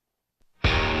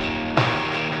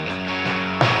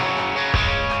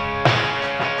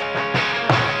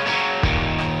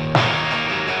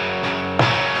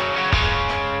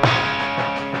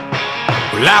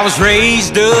I was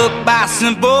raised up by a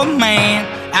simple man.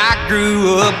 I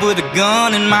grew up with a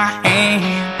gun in my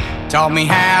hand. Taught me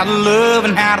how to love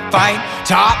and how to fight.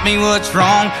 Taught me what's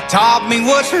wrong, taught me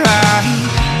what's right.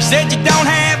 Said you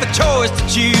don't have a choice to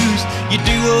choose. You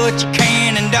do what you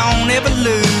can and don't ever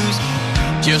lose.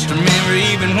 Just remember,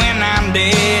 even when I'm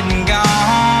dead and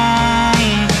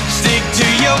gone, stick to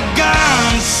your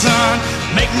guns, son.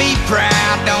 Make me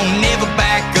proud. Don't never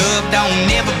back up. Don't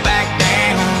never back down.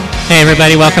 Hey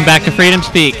everybody, welcome back to Freedom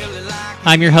Speak.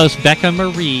 I'm your host, Becca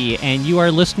Marie, and you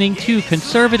are listening to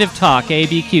Conservative Talk,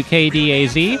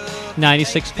 ABQKDAZ,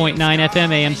 96.9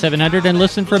 FM, AM 700, and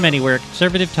listen from anywhere,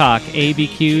 Conservative Talk,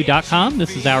 ABQ.com.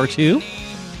 This is Hour 2.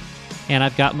 And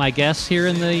I've got my guests here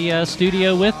in the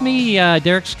studio with me,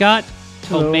 Dereck Scott,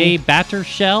 Tomaiis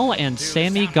Battershell, and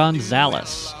Sammy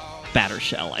Gonzales.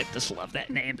 Battershell, I just love that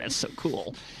name. That's so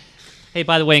cool. Hey,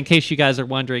 by the way, in case you guys are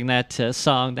wondering, that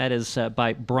song, that is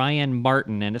by Brian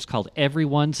Martin, and it's called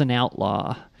Everyone's an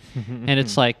Outlaw. And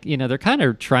it's like, you know, they're kind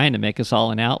of trying to make us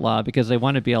all an outlaw because they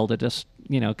want to be able to just,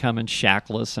 you know, come and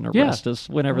shackle us and arrest us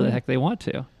whenever the heck they want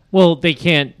to. Well, they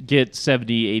can't get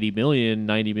 70, 80 million,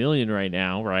 90 million right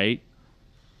now, right?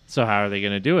 So how are they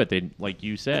going to do it? They, like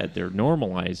you said, they're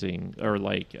normalizing, or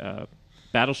like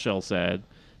Battershell said,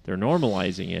 they're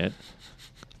normalizing it.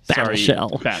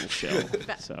 Battershell.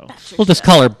 Battershell. So we'll just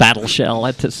call her Battershell.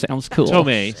 That just sounds cool.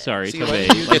 Tomaiis, See,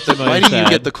 Tomaiis. why do you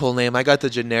get the cool name? I got the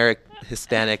generic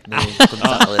Hispanic name,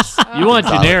 Gonzales. You want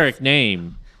generic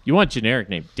name. You want generic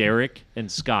name. Dereck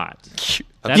and Scott.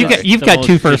 You've got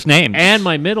two first names. And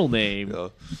my middle name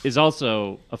is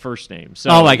also a first name. So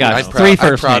oh my gosh,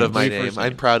 I'm proud of my name.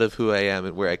 I'm proud of who I am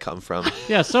and where I come from.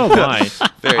 Yeah, so am I.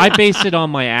 I base it on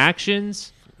my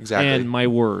actions. Exactly. And my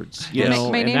words, you know,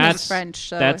 my name that's is French.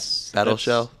 So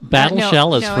Battleshell.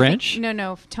 Battleshell is French. No,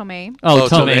 Tomaiis. Oh,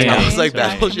 Tomaiis. I was like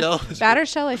Tomaiis. Battleshell.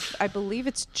 Battershell, I believe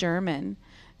it's German.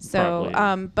 So,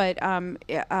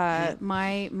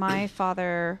 my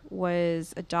father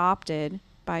was adopted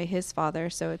by his father,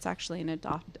 so it's actually an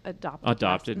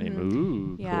adopted name. Mm-hmm.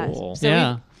 Ooh, yeah. cool.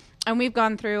 So we've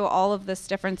gone through all of this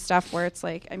different stuff where it's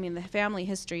like, I mean, the family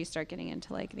history, you start getting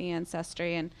into like the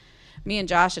ancestry, and me and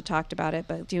Josh had talked about it,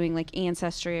 but doing like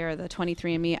Ancestry or the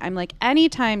 23andMe, I'm like,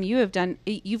 anytime you've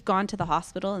gone to the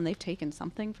hospital and they've taken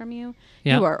something from you,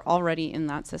 you are already in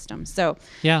that system. So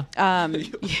but I'm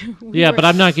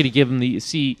not going to give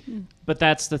them but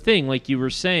that's the thing. Like you were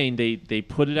saying, they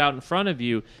put it out in front of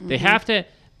you. Mm-hmm. They have to.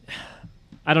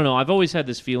 I don't know. I've always had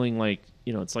this feeling like,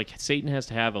 you know, it's like Satan has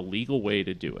to have a legal way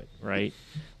to do it, right?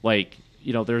 Like,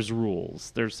 you know, there's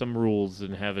rules. There's some rules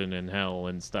in heaven and hell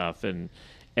and stuff, and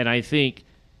I think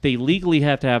they legally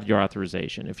have to have your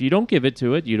authorization. If you don't give it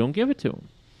to it, you don't give it to them.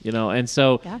 You know, and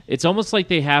so it's almost like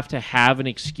they have to have an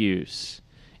excuse.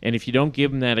 And if you don't give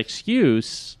them that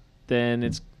excuse, then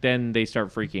they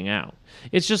start freaking out.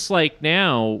 It's just like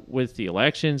now with the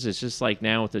elections. It's just like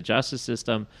now with the justice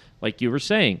system. Like you were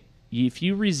saying, if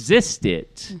you resist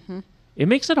it, it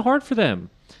makes it hard for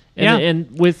them.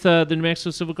 And with the New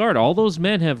Mexico Civil Guard, all those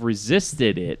men have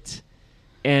resisted it.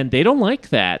 And they don't like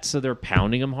that, so they're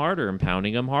pounding them harder and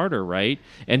pounding them harder, right?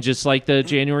 And just like the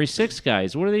January 6th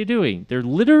guys, what are they doing? They're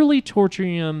literally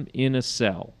torturing them in a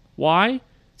cell. Why?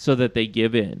 So that they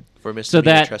give in. So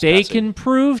that they can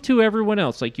prove to everyone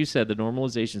else, like you said, the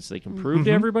normalization, so they can prove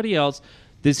to everybody else,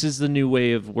 this is the new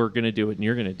way of we're going to do it, and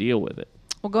you're going to deal with it.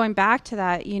 Well, going back to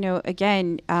that, you know,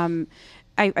 again,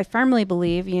 I firmly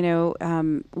believe, you know,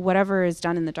 whatever is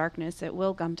done in the darkness, it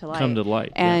will come to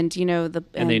light. And you know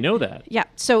and they know that. Yeah.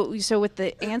 So with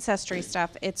the ancestry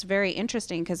stuff, it's very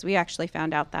interesting because we actually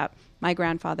found out that my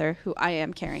grandfather, who I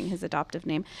am carrying his adoptive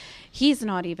name, he's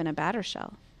not even a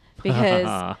Battershell.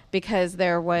 Because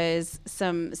there was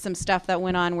some stuff that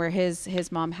went on where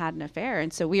his mom had an affair,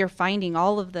 and so we are finding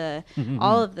all of the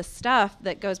stuff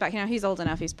that goes back. You know, he's old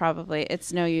enough; he's probably,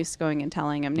 it's no use going and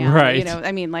telling him now. Right. You know,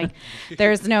 I mean, like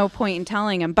there's no point in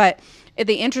telling him. But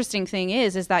the interesting thing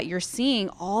is that you're seeing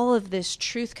all of this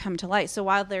truth come to light. So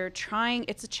while they're trying,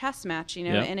 it's a chess match, you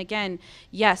know. And again,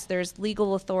 yes, there's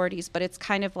legal authorities, but it's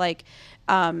kind of like.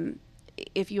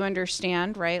 If you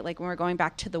understand, right, like when we're going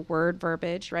back to the word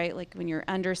verbiage, right, like when you're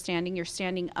understanding, you're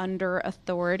standing under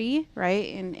authority, right,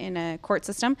 in a court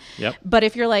system. Yep. But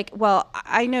if you're like, well,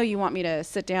 I know you want me to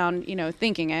sit down, you know,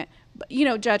 thinking it, but, you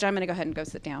know, Judge, I'm going to go ahead and go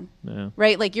sit down,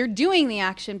 right? Like you're doing the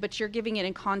action, but you're giving it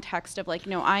in context of like,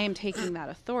 no, I am taking that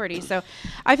authority. So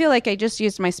I feel like I just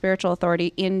used my spiritual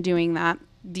authority in doing that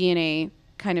DNA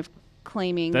kind of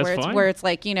claiming where it's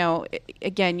like, you know,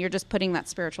 again, you're just putting that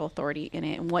spiritual authority in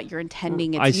it and what you're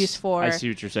intending its use for. I see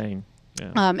what you're saying.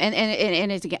 Yeah.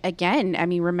 And it's, again, I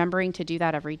mean, remembering to do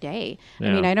that every day. Yeah.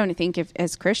 I mean, I don't think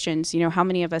as Christians, how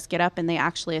many of us get up and they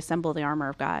actually assemble the armor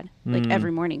of God, like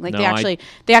every morning. Like they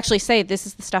actually say, this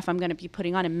is the stuff I'm going to be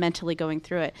putting on and mentally going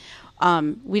through it.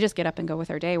 We just get up and go with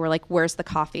our day. We're like, where's the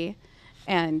coffee?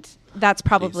 And that's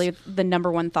probably the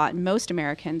number one thought in most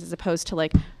Americans, as opposed to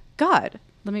like, God,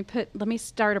 let me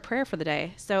start a prayer for the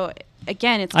day. So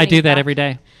again, I do that every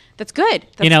day. That's good.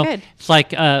 That's good. It's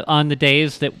like on the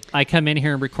days that I come in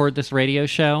here and record this radio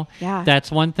show. Yeah.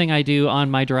 That's one thing I do on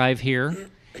my drive here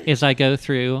is I go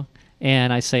through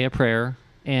and I say a prayer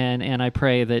and I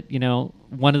pray that,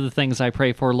 one of the things I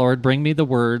pray for, Lord, bring me the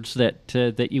words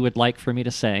that you would like for me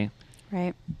to say.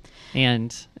 Right.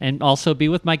 And also be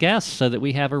with my guests so that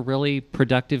we have a really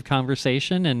productive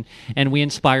conversation and we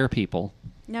inspire people.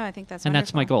 No, I think that's and wonderful.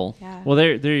 That's my goal. Yeah. Well,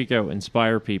 there you go.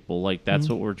 Inspire people. Like that's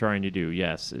what we're trying to do.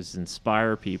 Yes, is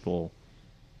inspire people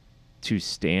to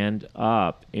stand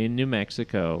up in New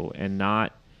Mexico and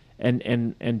not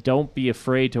and don't be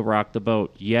afraid to rock the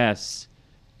boat. Yes,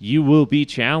 you will be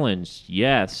challenged.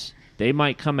 Yes, they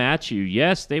might come at you.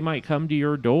 Yes, they might come to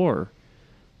your door.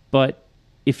 But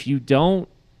if you don't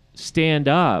stand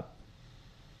up,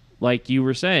 like you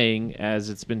were saying, as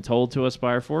it's been told to us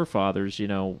by our forefathers,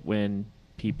 when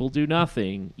people do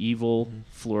nothing, evil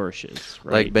flourishes.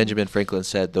 Right? Like Benjamin Franklin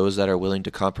said, those that are willing to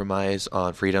compromise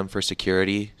on freedom for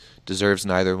security deserves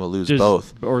neither and will lose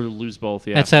both. Or lose both,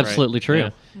 yeah. That's absolutely true. Yeah.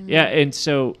 Yeah, and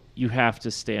so you have to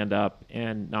stand up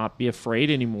and not be afraid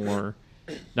anymore,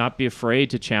 not be afraid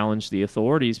to challenge the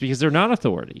authorities, because they're not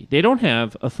authority. They don't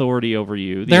have authority over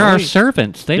you. They're our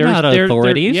servants. They're not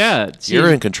authorities.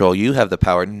 You're in control. You have the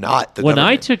power, not the government. When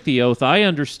I took the oath, I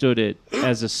understood it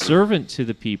as a servant to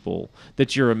the people,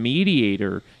 that you're a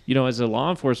mediator. As a law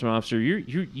enforcement officer,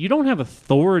 you don't have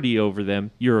authority over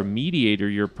them. You're a mediator.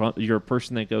 You're a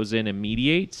person that goes in and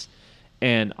mediates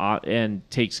and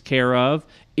takes care of.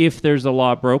 If there's a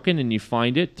law broken and you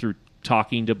find it through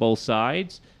talking to both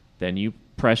sides, then you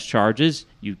press charges,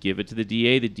 you give it to the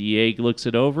DA looks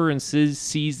it over and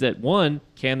sees that, one,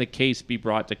 can the case be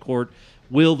brought to court?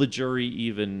 Will the jury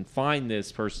even find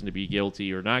this person to be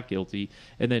guilty or not guilty?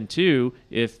 And then two,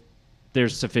 if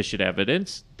there's sufficient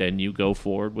evidence, then you go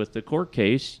forward with the court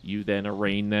case. You then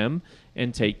arraign them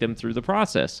and take them through the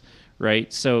process,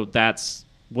 right? So that's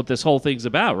what this whole thing's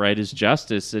about, right, is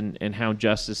justice and how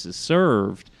justice is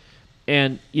served.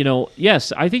 And,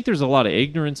 yes, I think there's a lot of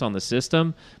ignorance on the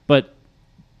system, but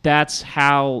that's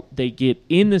how they get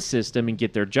in the system and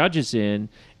get their judges in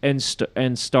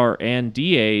and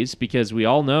DAs, because we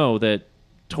all know that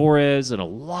Torres and a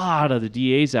lot of the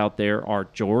DAs out there are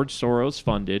George Soros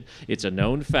funded. It's a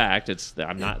known fact. It's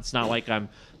not like I'm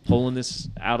pulling this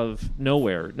out of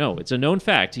nowhere. No, it's a known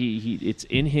fact. It's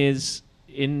in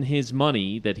his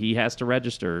money that he has to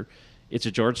register. It's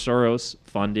a George Soros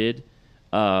funded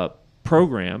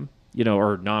program,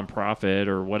 or nonprofit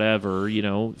or whatever,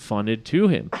 funded to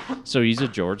him. So he's a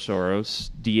George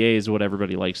Soros DA, is what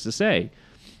everybody likes to say.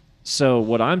 So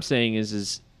what I'm saying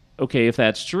is okay, if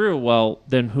that's true, well,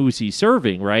 then who's he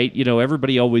serving, right?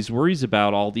 Everybody always worries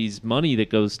about all these money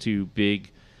that goes to big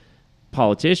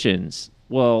politicians.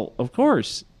 Well, of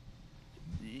course,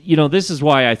 this is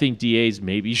why I think DAs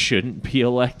maybe shouldn't be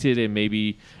elected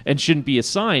and shouldn't be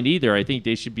assigned either. I think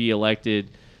they should be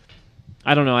elected.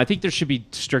 I don't know. I think there should be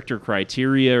stricter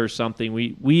criteria or something.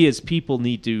 We as people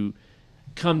need to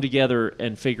come together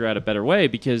and figure out a better way,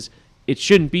 because it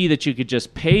shouldn't be that you could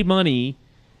just pay money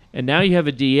and now you have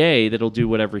a DA that'll do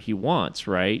whatever he wants,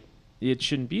 right? It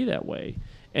shouldn't be that way.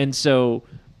 And so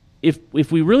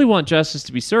if we really want justice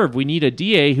to be served, we need a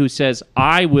DA who says,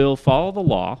 I will follow the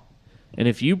law, and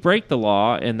if you break the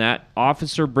law and that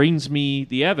officer brings me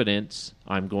the evidence,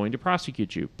 I'm going to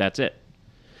prosecute you. That's it.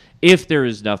 If there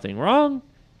is nothing wrong,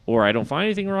 or I don't find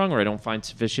anything wrong, or I don't find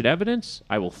sufficient evidence,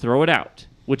 I will throw it out,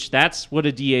 which that's what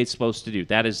a DA is supposed to do.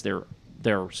 That is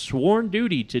their sworn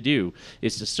duty to do,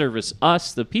 is to service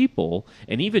us, the people.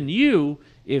 And even you,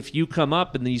 if you come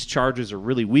up and these charges are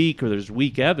really weak or there's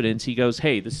weak evidence, he goes,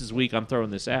 hey, this is weak, I'm throwing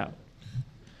this out.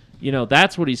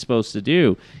 That's what he's supposed to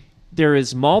do. There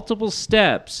is multiple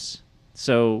steps.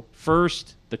 So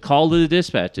first, the call to the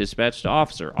dispatch to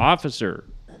officer. Officer,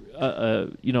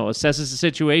 assesses the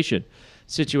situation.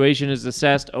 Situation is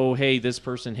assessed. Oh, hey, this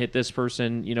person hit this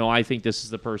person. I think this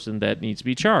is the person that needs to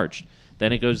be charged.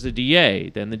 Then it goes to the DA.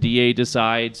 Then the DA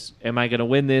decides, am I going to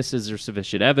win this? Is there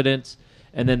sufficient evidence?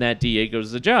 And then that DA goes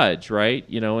to the judge, right?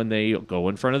 And they go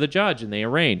in front of the judge and they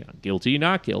arraign. Guilty,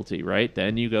 not guilty, right?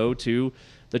 Then you go to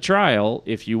the trial.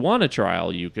 If you want a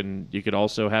trial, you could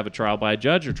also have a trial by a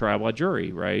judge or trial by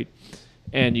jury, right?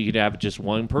 And you could have just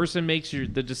one person makes the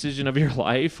decision of your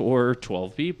life, or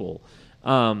 12 people.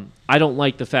 I don't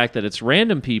like the fact that it's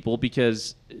random people,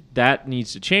 because that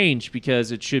needs to change,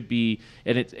 because it should be,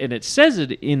 and it says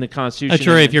it in the Constitution. A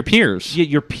jury of your peers. Yeah,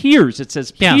 your peers. It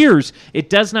says peers. It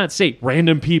does not say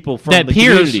random people from that the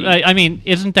peers, community. I mean,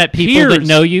 isn't that people that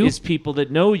know you? Is people that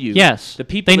know you. Yes. The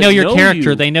people they know that your know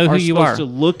character. You they know who you are.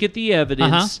 supposed to look at the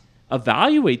evidence,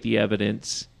 evaluate the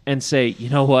evidence, and say, you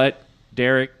know what,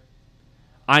 Dereck,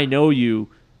 I know you,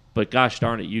 but gosh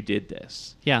darn it, you did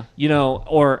this. Yeah.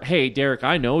 Or, hey, Dereck,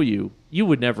 I know you. You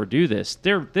would never do this.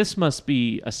 This must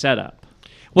be a setup.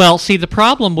 Well, see, the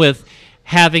problem with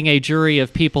having a jury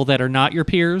of people that are not your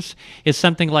peers is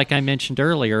something like I mentioned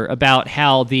earlier about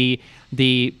how the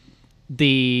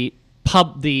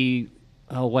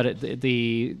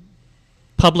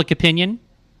public opinion.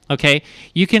 Okay,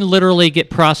 you can literally get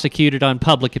prosecuted on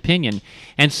public opinion,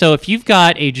 and so if you've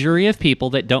got a jury of people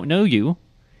that don't know you,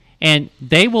 and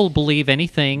they will believe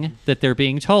anything that they're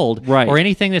being told, right, or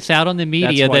anything that's out on the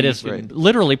media that has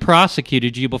literally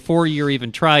prosecuted you before you're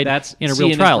even tried in a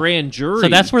real trial. A grand jury. So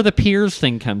that's where the peers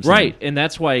thing comes in. Right, and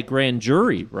that's why a grand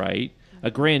jury, right?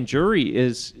 A grand jury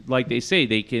is, like they say,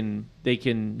 they can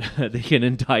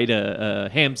indict a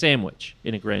ham sandwich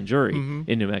in a grand jury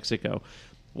in New Mexico.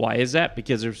 Why is that?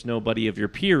 Because there's nobody of your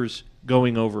peers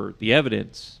going over the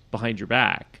evidence behind your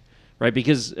back. Right,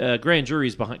 because grand jury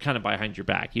is kind of behind your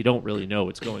back. You don't really know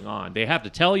what's going on. They have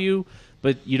to tell you,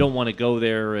 but you don't want to go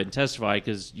there and testify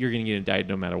because you're going to get indicted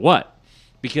no matter what.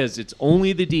 Because it's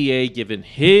only the DA giving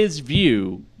his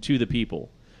view to the people,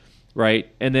 right?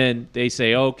 And then they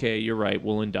say, okay, you're right,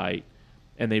 we'll indict.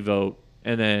 And they vote.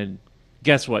 And then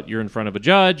guess what? You're in front of a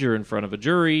judge, you're in front of a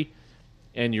jury,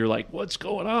 and you're like, what's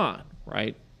going on,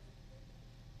 right?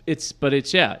 It's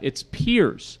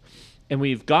peers. And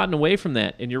we've gotten away from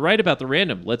that. And you're right about the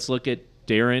random. Let's look at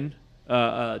Darren.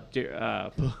 I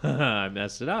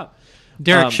messed it up.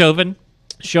 Dereck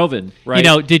Chauvin,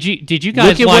 right? Did you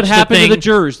guys look at watch what happened the to the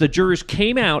jurors? The jurors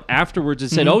came out afterwards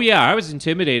and said, "Oh yeah, I was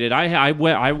intimidated. I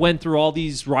went through all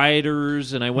these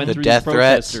rioters and I went through these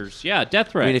protesters. Threats. Yeah, death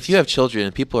threats. I mean, if you have children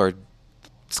and people are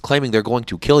claiming they're going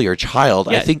to kill your child,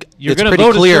 I think it's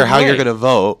pretty clear how you're going to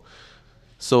vote.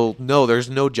 So, no, there's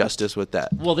no justice with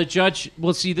that. Well, the judge...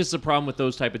 Well, see, this is the problem with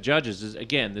those type of judges. Is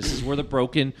again, this is where the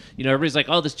broken... everybody's like,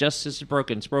 oh, this justice is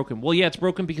broken. It's broken. Well, yeah, it's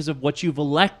broken because of what you've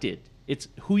elected. It's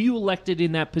who you elected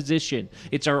in that position.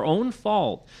 It's our own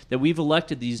fault that we've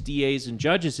elected these DAs and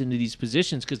judges into these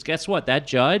positions, because guess what? That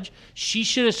judge, she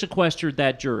should have sequestered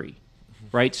that jury,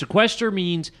 right? Sequester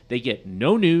means they get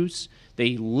no news.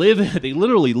 They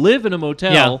literally live in a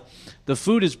motel. Yeah. The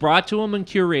food is brought to them and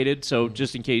curated, so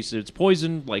just in case it's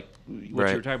poison, like what you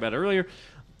were talking about earlier,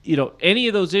 any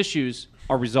of those issues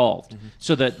are resolved,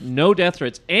 so that no death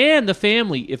threats, and the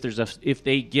family, if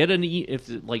they get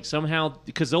somehow,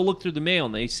 because they'll look through the mail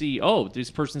and they see, oh, this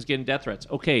person's getting death threats.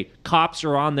 Okay, cops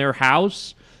are on their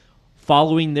house,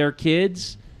 following their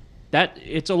kids. That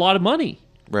it's a lot of money,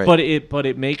 right? But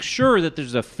it makes sure that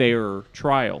there's a fair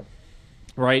trial,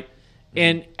 right?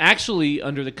 And actually,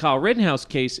 under the Kyle Rittenhouse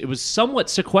case, it was somewhat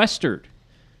sequestered.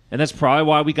 And that's probably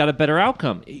why we got a better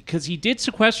outcome, because he did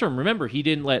sequester him. Remember, he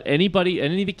didn't let any of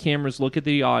the cameras look at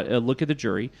the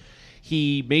jury.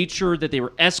 He made sure that they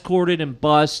were escorted and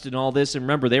bussed and all this. And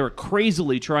remember, they were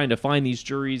crazily trying to find these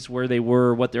juries where they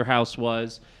were, what their house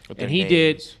was. And he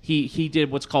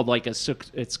did what's called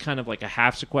it's kind of like a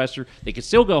half sequester. They could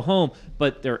still go home,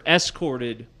 but they're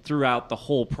escorted throughout the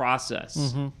whole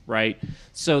process, right?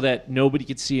 So that nobody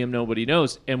could see him, nobody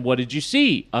knows. And what did you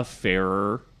see? A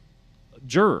fairer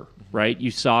juror, right?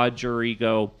 You saw a jury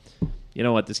go, you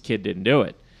know what, this kid didn't do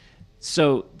it.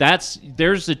 So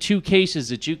there's the two cases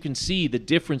that you can see the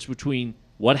difference between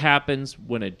what happens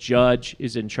when a judge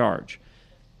is in charge.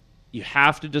 You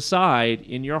have to decide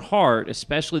in your heart,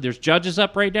 especially there's judges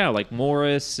up right now like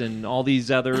Morris and all these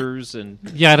others, and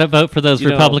you got to vote for those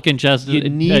Republican judges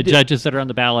that are on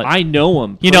the ballot. I know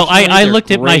them. I looked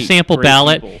at my sample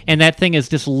ballot, people. And that thing is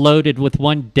just loaded with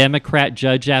one Democrat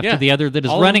judge after the other that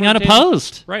is running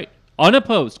unopposed. Right,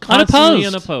 constantly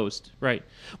unopposed. Right.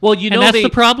 Well, and that's the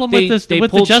problem with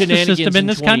the justice system in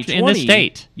this country, in this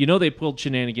state. They pulled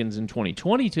shenanigans in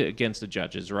 2020 against the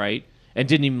judges, right, and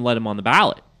didn't even let them on the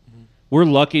ballot. We're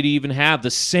lucky to even have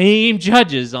the same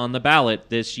judges on the ballot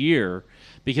this year,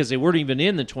 because they weren't even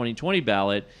in the 2020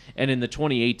 ballot, and in the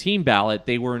 2018 ballot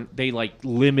they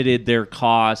limited their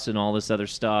costs and all this other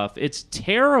stuff. It's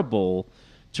terrible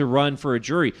to run for a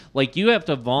jury. Like, you have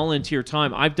to volunteer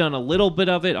time. I've done a little bit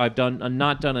of it. I've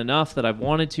not done enough that I've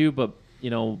wanted to, but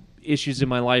issues in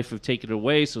my life have taken it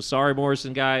away. So sorry,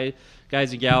 Morrison guys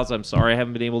and gals. I'm sorry I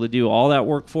haven't been able to do all that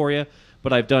work for you.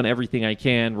 but I've done everything I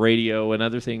can, radio and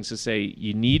other things, to say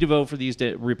you need to vote for these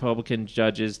Republican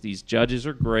judges. These judges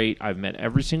are great. I've met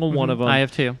every single one of them. I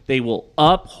have too. They will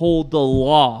uphold the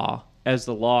law as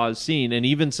the law is seen, and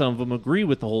even some of them agree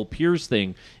with the whole peers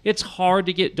thing. It's hard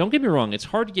to get, don't get me wrong, it's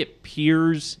hard to get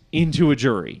peers into a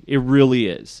jury. It really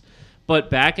is. But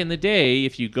back in the day,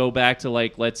 if you go back to,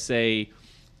 like, let's say,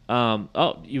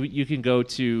 you can go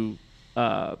to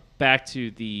back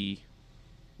to the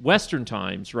Western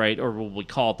times, right? Or we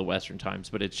call it the Western times,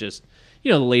 but it's just,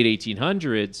 the late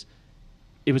 1800s.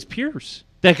 It was peers.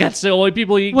 That's the only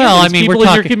people you well, get. I mean, people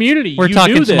in your community. We're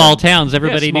talking small towns.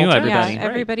 Everybody knew towns. everybody. Yeah,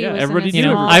 everybody was everybody in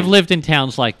knew everybody. I've lived in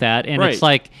towns like that, and it's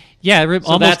like, So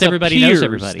almost everybody knows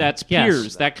everybody. That's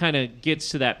peers. That kind of gets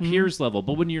to that peers level.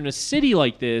 But when you're in a city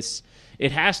like this,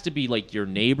 it has to be like your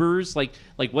neighbors. Like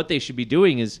what they should be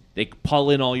doing is they pull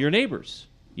in all your neighbors,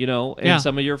 and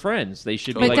some of your friends. They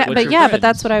should be like, what's your friends? But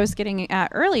that's what I was getting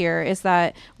at earlier, is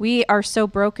that we are so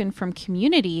broken from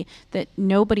community that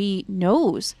nobody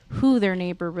knows who their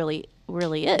neighbor really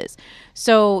is.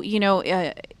 So,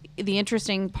 the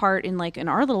interesting part in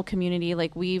our little community,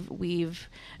 like we've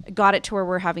got it to where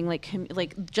we're having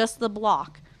like just the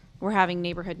block, we're having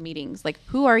neighborhood meetings. Like,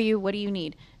 who are you? What do you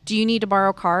need? Do you need to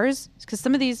borrow cars? Because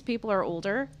some of these people are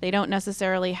older. They don't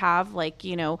necessarily have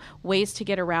ways to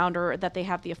get around, or that they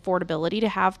have the affordability to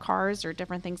have cars or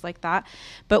different things like that.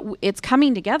 But it's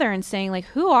coming together and saying, like,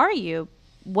 who are you?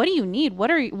 What do you need?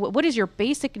 What is your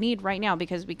basic need right now?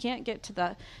 Because we can't get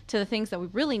to the things that we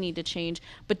really need to change.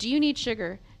 But do you need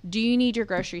sugar? Do you need your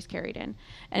groceries carried in?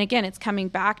 And again, it's coming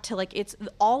back to it's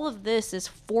all of this is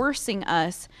forcing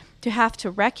us to have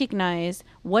to recognize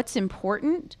what's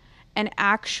important and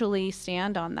actually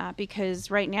stand on that. Because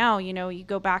right now, you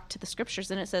go back to the scriptures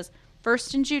and it says,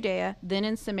 first in Judea, then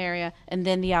in Samaria, and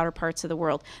then the outer parts of the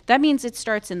world. That means it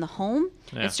starts in the home.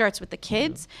 Yeah. It starts with the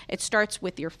kids. It starts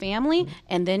with your family,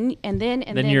 and then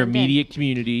your immediate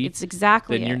community. It's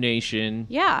exactly then your nation.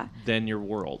 Yeah. Then your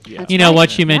world. Yeah. That's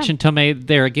what you mentioned, Tomaiis,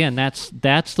 there again. That's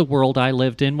the world I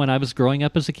lived in when I was growing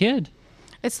up as a kid.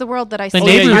 It's the world that I see. The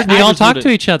neighbors, we all talk to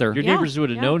each other. Your neighbors would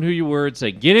have known who you were and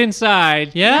say, get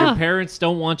inside. Yeah. Your parents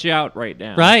don't want you out right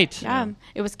now. Right. Yeah.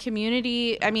 It was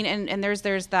community. I mean, and there's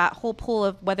that whole pull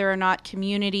of whether or not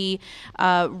community,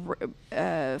 family,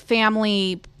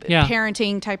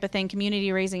 parenting type of thing,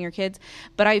 community raising your kids.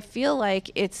 But I feel like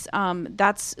it's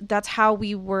that's how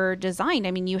we were designed.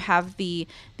 I mean, you have the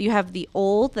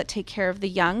old that take care of the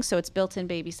young, so it's built-in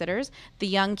babysitters. The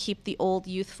young keep the old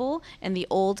youthful, and the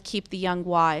old keep the young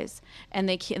wise, and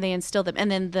they instill them.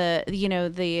 And then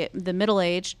the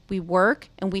middle-aged, we work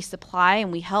and we supply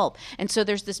and we help. And so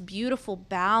there's this beautiful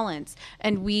balance.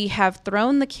 And we have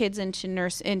thrown the kids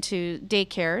into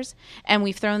daycares, and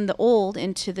we've thrown the old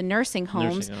into the nursing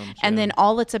homes, and then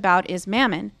all it's about is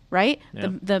mammon. Right? Yeah.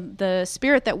 The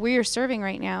spirit that we are serving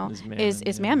right now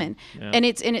is mammon. Yeah. And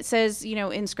it says,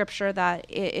 in scripture that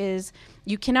it is,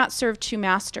 you cannot serve two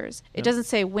masters. It doesn't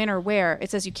say when or where. It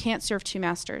says you can't serve two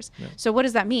masters. Yeah. So what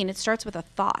does that mean? It starts with a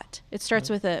thought. It starts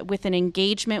with an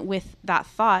engagement with that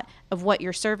thought of what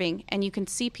you're serving, and you can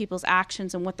see people's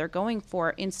actions and what they're going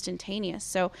for instantaneous.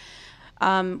 So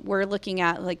we're looking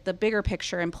at the bigger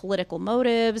picture and political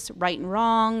motives, right and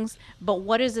wrongs, but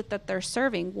what is it that they're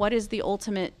serving? What is the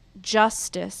ultimate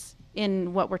justice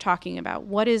in what we're talking about?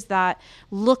 What does that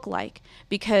look like?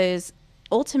 Because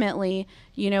ultimately,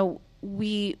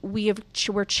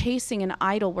 we're chasing an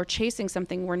idol. We're chasing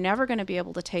something we're never going to be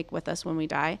able to take with us when we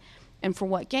die, and for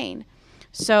what gain?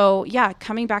 So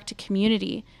coming back to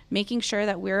community, making sure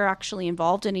that we're actually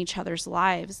involved in each other's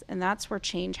lives. And that's where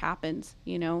change happens.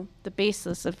 The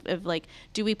basis of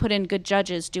do we put in good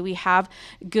judges? Do we have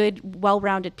good,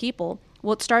 well-rounded people?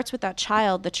 Well, it starts with that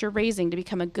child that you're raising to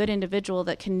become a good individual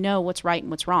that can know what's right and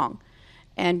what's wrong.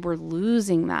 And we're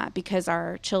losing that because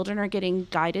our children are getting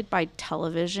guided by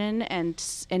television and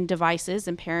devices,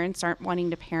 and parents aren't wanting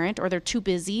to parent, or they're too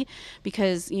busy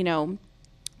because,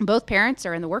 both parents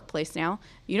are in the workplace now.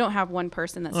 You don't have one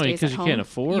person that stays at home.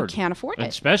 You can't afford it.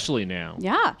 Especially now.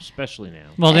 Yeah. Especially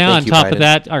now. Well, now on top of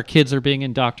that, our kids are being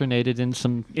indoctrinated in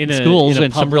some schools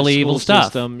and some really evil stuff.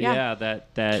 System,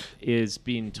 that is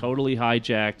being totally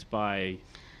hijacked by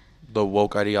the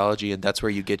woke ideology, and that's where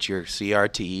you get your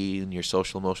CRT and your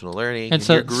social emotional learning. And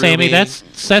so, Sammy, that's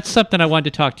something I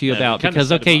wanted to talk to you about, because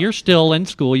you're still in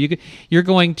school. You're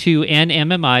going to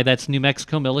NMMI, that's New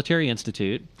Mexico Military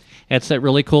Institute. It's that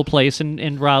really cool place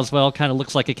in Roswell. Kind of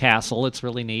looks like a castle. It's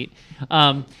really neat.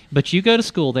 But you go to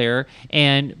school there,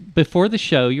 and before the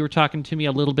show, you were talking to me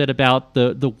a little bit about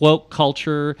the woke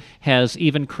culture has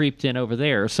even creeped in over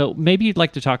there. So maybe you'd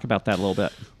like to talk about that a little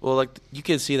bit. Well, you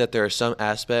can see that there are some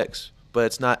aspects but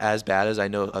it's not as bad as I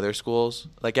know other schools.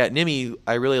 Like at NIMI,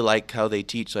 I really like how they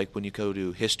teach, like when you go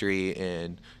to history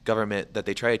and government, that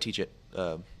they try to teach it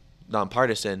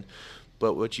nonpartisan.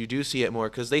 But what you do see it more,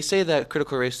 because they say that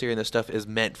critical race theory and this stuff is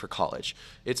meant for college.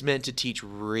 It's meant to teach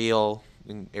real,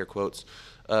 in air quotes,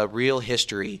 real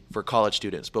history for college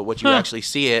students. But what you actually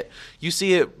see it, you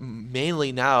see it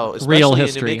mainly now, especially real in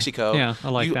history. New Mexico. Yeah, I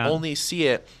like you that. only see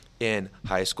it in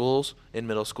high schools, in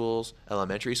middle schools,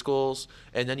 elementary schools,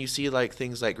 and then you see like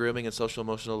things like grooming and social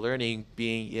emotional learning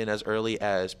being in as early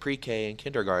as pre-K and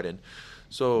kindergarten.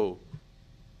 So,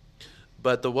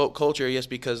 but the woke culture, yes,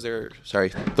 because the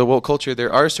woke culture,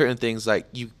 there are certain things like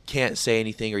you can't say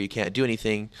anything or you can't do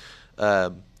anything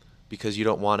because you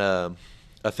don't want to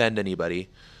offend anybody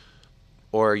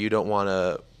or you don't want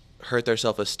to hurt their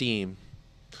self-esteem.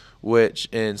 Which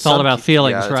in it's all about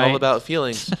feelings, right? It's all about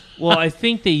feelings. Well, I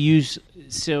think they use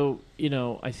so you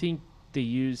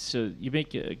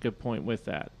make a good point with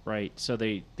that, right? So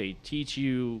they teach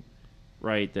you,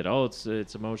 right, that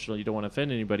it's emotional, you don't want to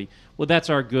offend anybody. Well, that's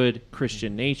our good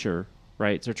Christian nature,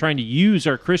 right? So they're trying to use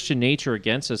our Christian nature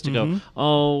against us to go,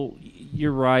 oh,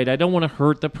 you're right, I don't want to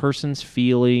hurt the person's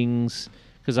feelings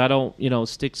because I don't,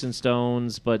 sticks and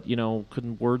stones, but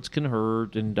words can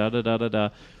hurt and da da da da da.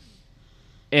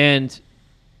 And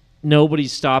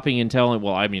nobody's stopping and telling,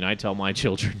 well, I mean, I tell my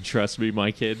children, trust me,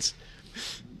 my kids,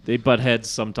 they butt heads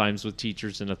sometimes with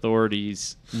teachers and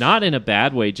authorities, not in a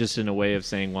bad way, just in a way of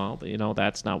saying, well,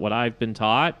 that's not what I've been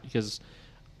taught, because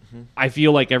I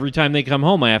feel like every time they come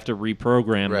home, I have to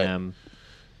reprogram them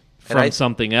from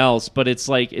something else. But it's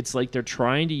like they're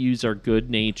trying to use our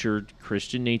good-natured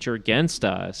Christian nature against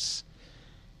us,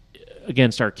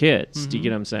 against our kids. Do you get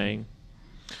what I'm saying?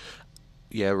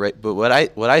 Yeah, right. But what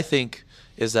I think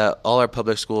is that all our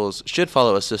public schools should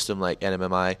follow a system like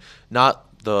NMMI, not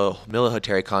the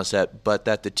military concept, but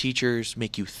that the teachers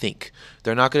make you think.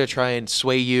 They're not going to try and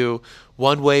sway you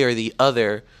one way or the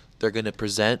other. They're going to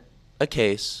present a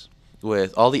case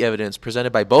with all the evidence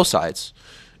presented by both sides,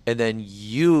 and then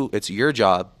it's your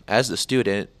job as the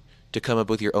student to come up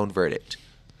with your own verdict.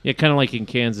 Yeah, kind of like in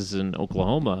Kansas and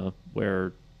Oklahoma,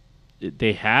 where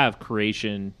they have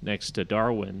creation next to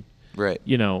Darwin. Right.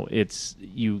 It's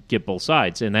you get both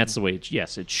sides, and that's the way.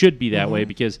 It should be that way,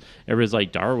 because everybody's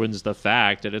like, Darwin's the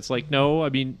fact, and it's like, no, I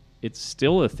mean, it's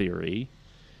still a theory.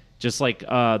 Just like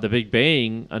the Big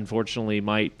Bang, unfortunately,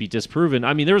 might be disproven.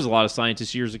 I mean, there was a lot of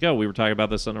scientists years ago. We were talking about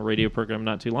this on a radio program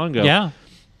not too long ago. Yeah.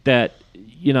 That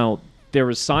there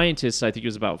was scientists, I think it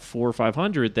was about 400 or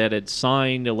 500, that had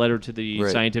signed a letter to the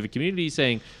scientific community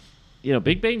saying,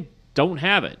 Big Bang. Don't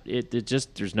have it. It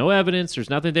just, there's no evidence. There's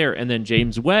nothing there. And then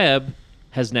James Webb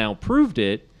has now proved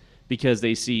it, because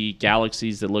they see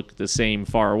galaxies that look the same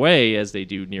far away as they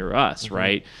do near us,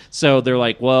 right? So they're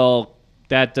like, well,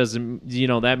 that doesn't,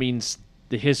 that means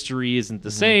the history isn't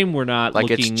the same. We're not like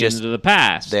looking it's just into the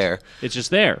past. It's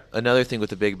just there. Another thing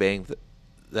with the Big Bang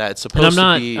that's supposed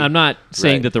to be... I'm not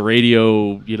saying that the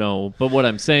radio, but what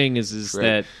I'm saying is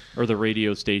that, or the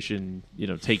radio station,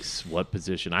 takes what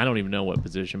position. I don't even know what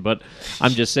position, but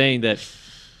I'm just saying that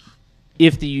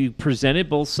if you presented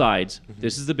both sides,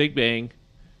 this is the Big Bang,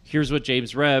 here's what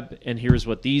James Webb, and here's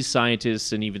what these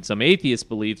scientists and even some atheists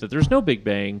believe, that there's no Big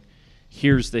Bang.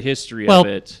 Here's the history of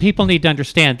it. People need to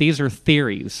understand these are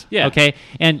theories. Yeah. Okay.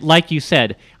 And like you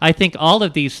said, I think all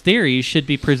of these theories should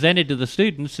be presented to the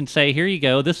students and say, here you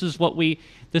go. This is what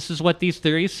these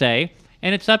theories say.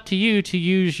 And it's up to you to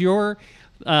use your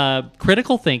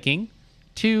critical thinking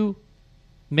to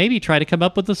maybe try to come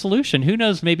up with a solution. Who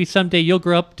knows? Maybe someday you'll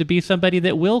grow up to be somebody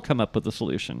that will come up with a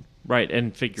solution. Right.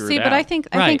 And figure it out. See, but I think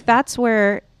that's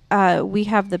where we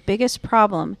have the biggest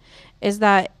problem, is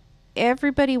that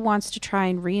everybody wants to try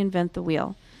and reinvent the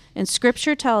wheel. And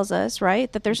Scripture tells us,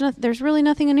 right, that there's really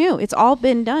nothing new. It's all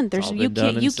been done.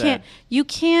 You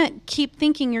can't keep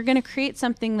thinking you're going to create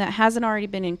something that hasn't already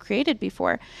been created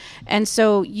before. And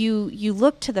so you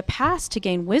look to the past to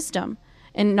gain wisdom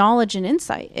and knowledge and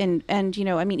insight. And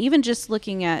even just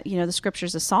looking at, the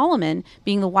Scriptures of Solomon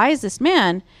being the wisest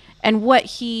man and what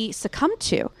he succumbed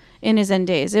to in his end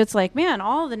days. It's like, man,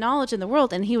 all the knowledge in the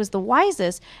world, and he was the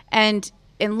wisest, and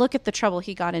look at the trouble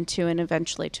he got into and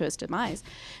eventually to his demise.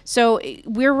 So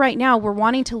we're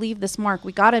wanting to leave this mark.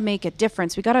 We got to make a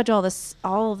difference. We got to do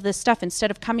all of this stuff instead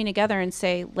of coming together and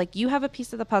say, like, you have a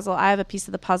piece of the puzzle, I have a piece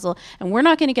of the puzzle, and we're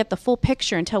not going to get the full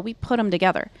picture until we put them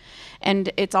together.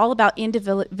 And it's all about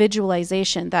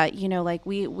individualization, that,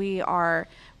 we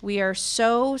are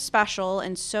so special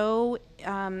and so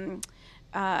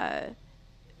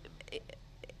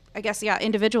I guess,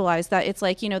 individualized, that it's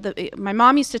like, my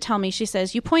mom used to tell me, she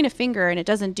says, you point a finger and it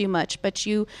doesn't do much, but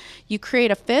you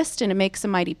create a fist and it makes a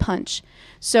mighty punch.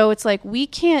 So it's like, we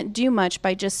can't do much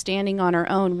by just standing on our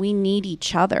own. We need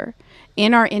each other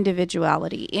in our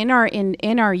individuality, in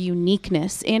our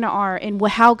uniqueness, in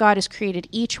how God has created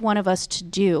each one of us to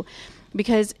do,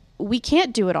 because we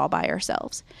can't do it all by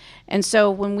ourselves. And so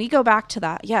when we go back to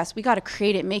that, yes, we got to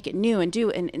create it, make it new and do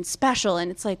it and special. And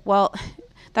it's like, well,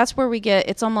 that's where we get,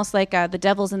 it's almost like the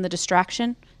devil's in the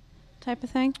distraction type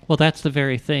of thing. Well, that's the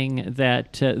very thing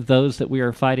that those that we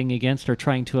are fighting against are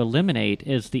trying to eliminate,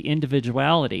 is the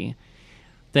individuality.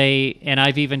 And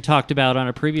I've even talked about on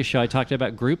a previous show, I talked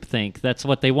about groupthink. That's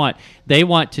what they want. They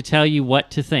want to tell you what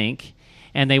to think,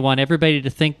 and they want everybody to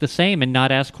think the same and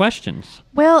not ask questions.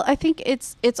 Well, I think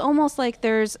it's almost like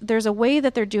there's a way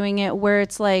that they're doing it where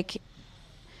it's like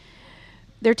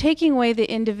they're taking away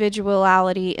the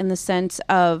individuality in the sense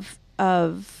of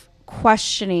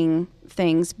questioning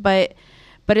things, but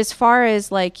as far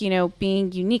as like, being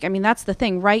unique, I mean, that's the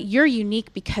thing, right? You're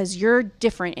unique because you're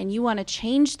different, and you want to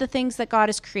change the things that God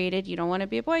has created. You don't want to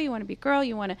be a boy, you want to be a girl,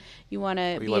 you want to be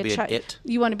a child,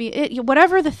 you want to be it,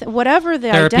 whatever the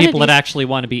there are people that actually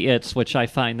want to be its, which I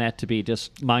find that to be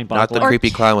just mind-boggling. Not the creepy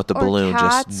clown with the balloon,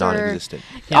 just non-existent.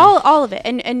 All of it,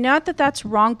 and not that that's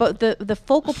wrong, but the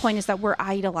focal point is that we're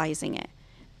idolizing it.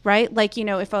 Right? Like,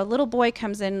 if a little boy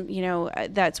comes in,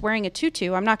 that's wearing a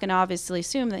tutu, I'm not going to obviously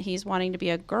assume that he's wanting to be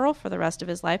a girl for the rest of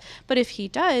his life. But if he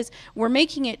does, we're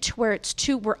making it to where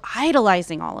we're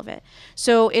idolizing all of it.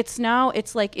 So it's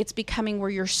like it's becoming where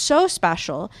you're so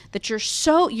special that you're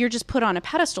just put on a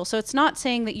pedestal. So it's not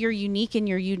saying that you're unique and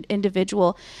you're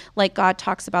individual, like God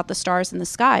talks about the stars in the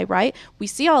sky, right? We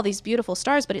see all these beautiful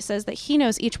stars, but it says that he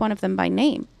knows each one of them by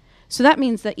name. So that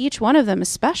means that each one of them is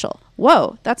special.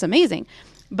 Whoa, that's amazing.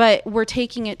 But we're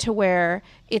taking it to where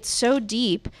it's so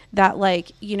deep that,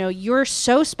 like, you're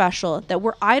so special that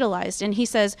we're idolized. And he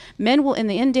says, in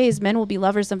the end days, men will be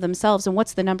lovers of themselves. And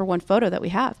what's the number one photo that we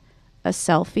have? A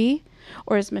selfie,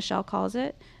 or as Michelle calls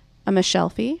it, a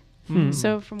Michelfie.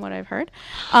 So from what I've heard,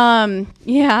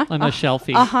 yeah, I'm a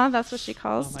shelfie. That's what she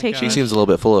calls. She seems a little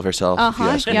bit full of herself. If you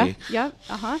ask me. Yeah.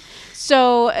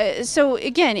 So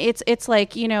again, it's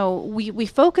like, we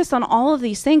focus on all of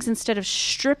these things instead of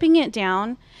stripping it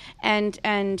down, and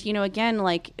again,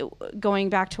 like going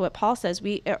back to what Paul says,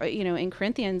 we in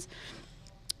Corinthians,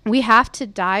 we have to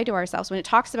die to ourselves. When it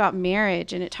talks about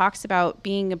marriage and it talks about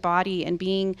being a body and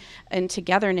being in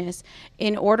togetherness,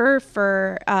 in order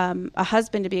for a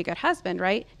husband to be a good husband,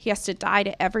 right, he has to die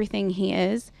to everything he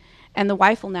is, and the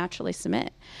wife will naturally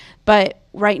submit. But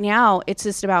right now, it's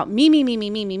just about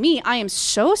me. I am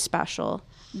so special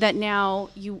that now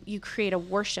you create a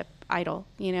worship idol,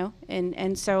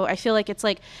 and so I feel like it's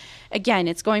like, again,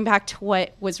 it's going back to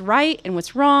what was right and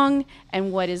what's wrong,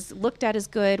 and what is looked at as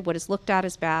good, what is looked at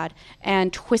as bad,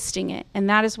 and twisting it. And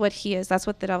that is what he is. That's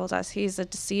what the devil does. He's a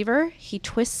deceiver. He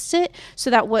twists it so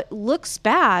that what looks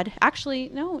bad, actually,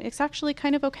 no, it's actually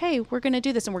kind of okay. We're going to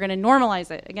do this, and we're going to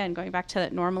normalize it. Again, going back to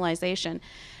that normalization.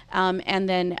 And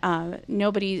then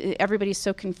everybody's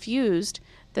so confused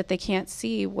that they can't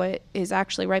see what is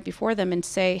actually right before them and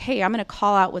say, hey, I'm going to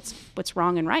call out what's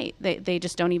wrong and right. They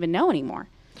just don't even know anymore.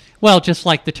 Well, just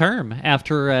like the term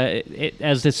after,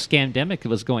 as this scandemic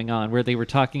was going on, where they were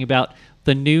talking about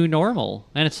the new normal.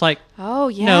 And it's like, oh,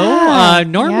 yeah. No,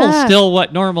 normal's still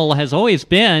what normal has always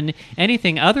been.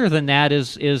 Anything other than that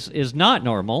is not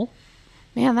normal.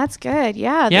 Man, that's good.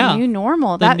 Yeah, the new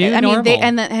normal. Normal.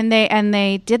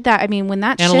 They did that. I mean, when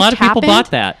that shift happened, and a lot of people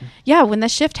bought that. Yeah, when the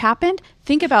shift happened,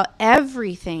 think about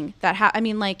everything that happened. I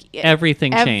mean, like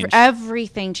everything changed.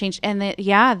 Everything changed, and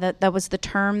that was the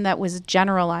term that was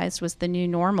generalized, was the new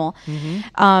normal.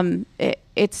 Mm-hmm.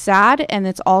 It's sad, and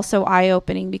it's also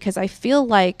eye-opening, because I feel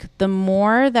like the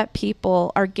more that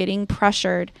people are getting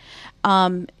pressured,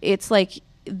 it's like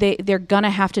they're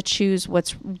gonna have to choose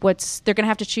they're gonna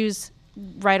have to choose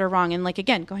right or wrong. And like,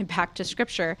 again, going back to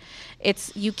scripture,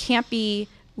 you can't be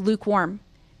lukewarm.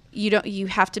 You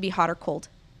have to be hot or cold.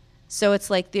 So it's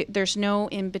like there's no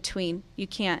in between. You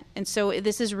can't. And so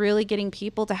this is really getting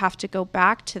people to have to go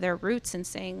back to their roots and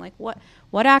saying, like,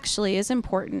 what actually is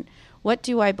important? What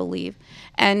do I believe?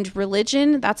 And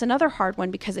religion, that's another hard one,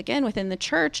 because again, within the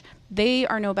church, they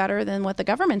are no better than what the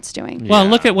government's doing. Well,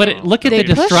 look at the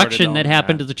destruction that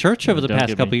happened to the church over the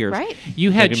past couple of years. Right. You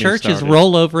had churches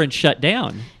roll over and shut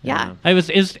down. Yeah.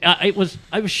 It was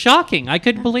shocking. I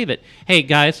couldn't believe it. Hey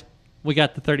guys, we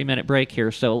got the 30-minute break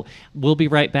here, so we'll be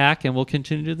right back and we'll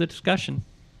continue the discussion.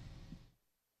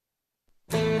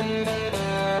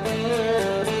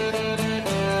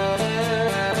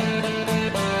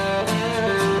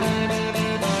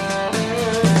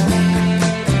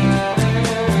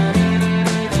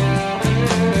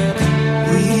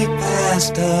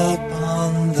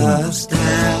 first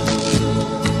time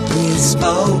we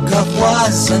spoke of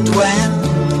was and when,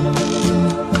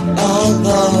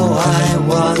 although I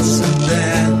wasn't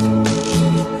there.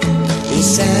 He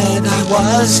said I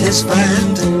was his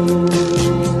friend,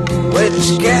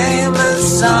 which gave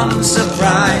us some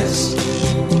surprise.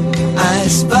 I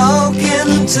spoke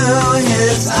into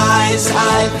his eyes.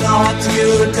 I thought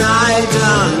you died a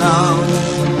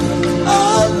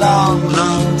long,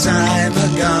 long time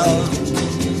ago.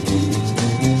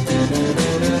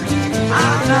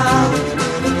 Oh no,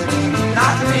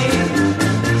 not me.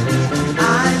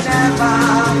 I never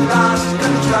lost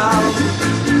control.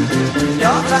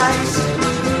 Your face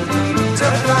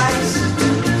took place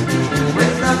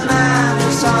with the man who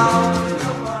sold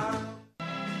the world.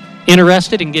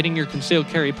 Interested in getting your concealed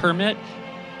carry permit?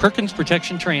 Perkins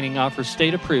Protection Training offers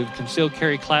state-approved concealed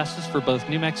carry classes for both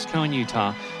New Mexico and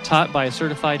Utah, taught by a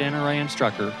certified NRA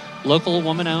instructor. Local,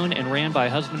 woman-owned, and ran by a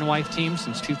husband and wife team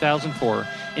since 2004.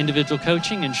 Individual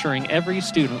coaching, ensuring every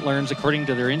student learns according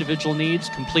to their individual needs,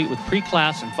 complete with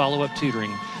pre-class and follow-up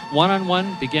tutoring.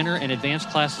 One-on-one, beginner, and advanced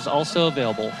classes also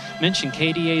available. Mention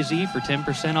KDAZ for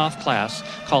 10% off class.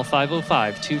 Call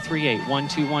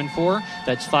 505-238-1214.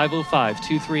 That's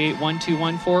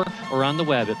 505-238-1214, or on the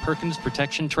web at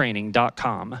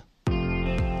perkinsprotectiontraining.com.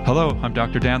 Hello, I'm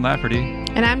Dr. Dan Lafferty.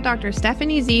 And I'm Dr.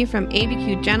 Stephanie Z from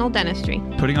ABQ General Dentistry.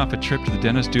 Putting off a trip to the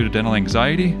dentist due to dental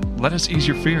anxiety? Let us ease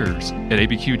your fears. At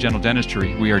ABQ General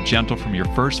Dentistry, we are gentle from your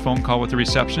first phone call with the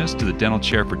receptionist to the dental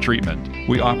chair for treatment.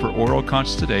 We offer oral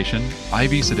conscious sedation,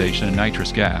 IV sedation, and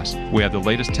nitrous gas. We have the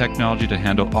latest technology to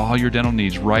handle all your dental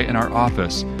needs right in our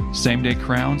office. Same-day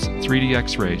crowns, 3D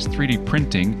x-rays, 3D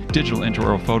printing, digital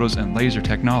intraoral photos, and laser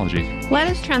technology. Let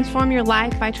us transform your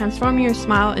life by transforming your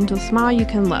smile into a smile you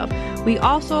can love. We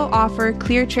also offer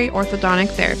clear tray orthodontic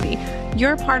therapy.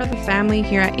 You're part of the family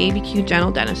here at ABQ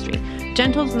General Dentistry.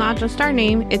 Gentle is not just our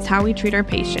name, it's how we treat our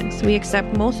patients. We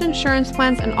accept most insurance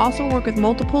plans and also work with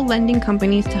multiple lending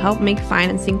companies to help make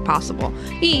financing possible.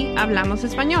 Y hablamos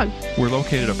español. We're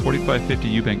located at 4550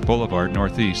 Eubank Boulevard,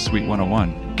 Northeast, Suite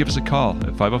 101. Give us a call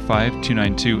at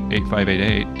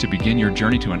 505-292-8588 to begin your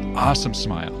journey to an awesome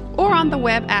smile. Or on the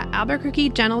web at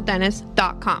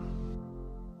albuquerquegeneraldentist.com.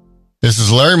 This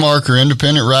is Larry Marker,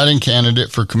 independent write-in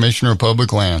candidate for Commissioner of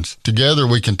Public Lands. Together,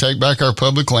 we can take back our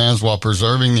public lands while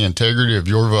preserving the integrity of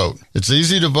your vote. It's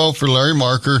easy to vote for Larry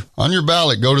Marker. On your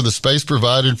ballot, go to the space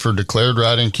provided for declared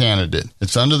write-in candidate.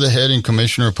 It's under the heading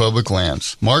Commissioner of Public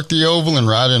Lands. Mark the oval and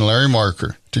write in Larry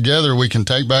Marker. Together, we can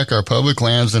take back our public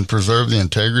lands and preserve the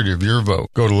integrity of your vote.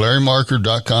 Go to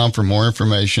LarryMarker.com for more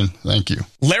information. Thank you.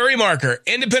 Larry Marker,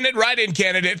 independent write-in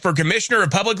candidate for Commissioner of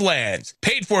Public Lands.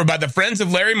 Paid for by the Friends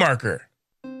of Larry Marker.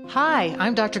 Hi,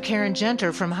 I'm Dr. Karen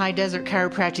Genter from High Desert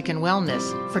Chiropractic and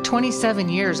Wellness. For 27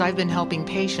 years, I've been helping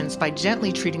patients by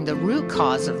gently treating the root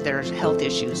cause of their health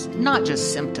issues, not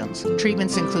just symptoms.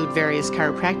 Treatments include various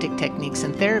chiropractic techniques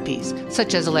and therapies,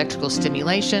 such as electrical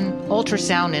stimulation,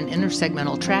 ultrasound and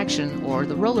intersegmental traction, or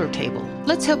the roller table.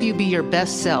 Let's help you be your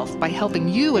best self by helping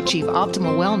you achieve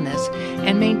optimal wellness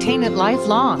and maintain it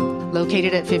lifelong.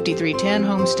 Located at 5310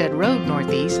 Homestead Road,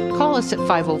 Northeast, call us at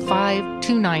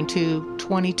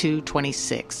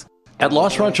 505-292-2226. At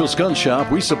Los Ranchos Gun Shop,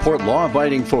 we support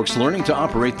law-abiding folks learning to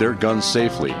operate their guns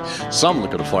safely. Some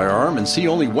look at a firearm and see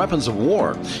only weapons of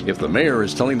war. If the mayor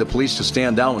is telling the police to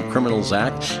stand down when criminals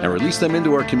act and release them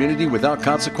into our community without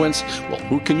consequence, well,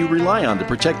 who can you rely on to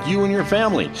protect you and your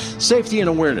family? Safety and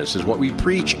awareness is what we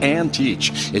preach and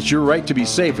teach. It's your right to be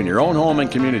safe in your own home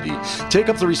and community. Take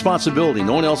up the responsibility.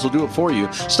 No one else will do it for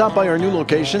you. Stop by our new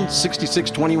location,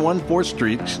 6621 4th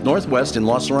Street, Northwest in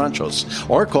Los Ranchos,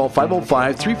 or call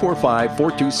 505-345-4276.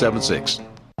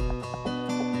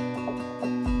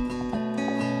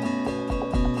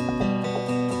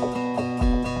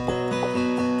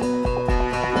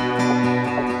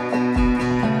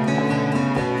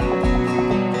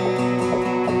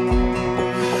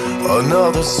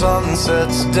 Another sun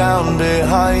sets down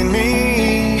behind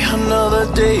me. Another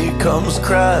day comes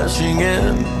crashing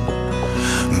in.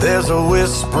 There's a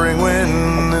whispering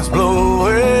wind that's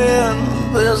blowing.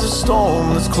 There's a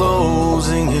storm that's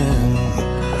closing in.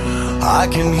 I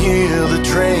can hear the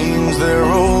trains, they're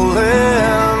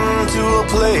rolling to a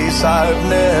place I've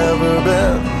never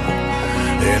been.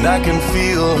 And I can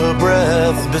feel her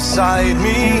breath beside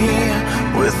me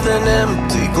with an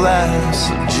empty glass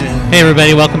of gin. Hey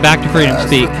everybody, welcome back to Freedom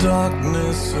Speak.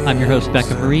 I'm your host,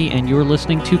 Becca Marie, and you're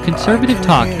listening to Conservative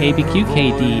Talk, ABQ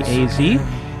KDAZ,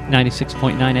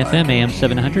 96.9 FM, AM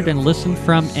 700, and listen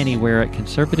from anywhere at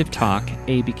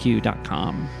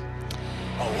conservativetalkabq.com.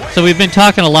 So we've been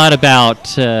talking a lot about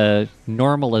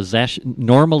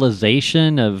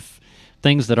normalization of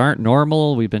things that aren't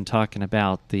normal. We've been talking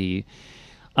about the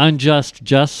unjust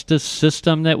justice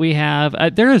system that we have.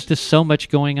 There is just so much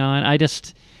going on.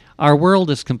 Our world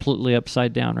is completely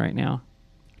upside down right now.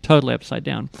 Totally upside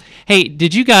down. Hey,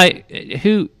 did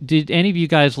any of you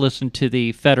guys listen to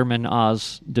the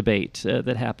Fetterman-Oz debate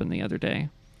that happened the other day?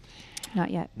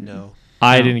 Not yet. No.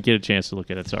 I didn't get a chance to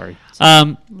look at it. Sorry.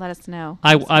 Let us know.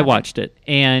 I watched it,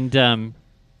 and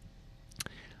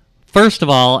first of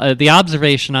all, the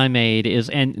observation I made is,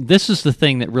 and this is the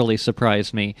thing that really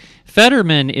surprised me,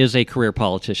 Fetterman is a career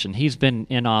politician. He's been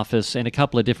in office in a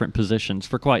couple of different positions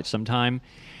for quite some time.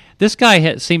 This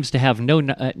guy seems to have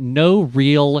no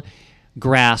real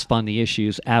grasp on the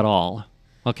issues at all.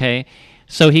 Okay?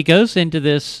 So he goes into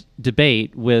this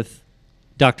debate with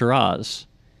Dr. Oz.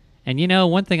 And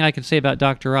one thing I can say about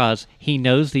Dr. Oz, he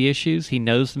knows the issues, he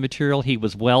knows the material, he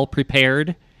was well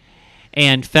prepared.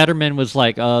 And Fetterman was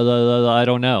like, I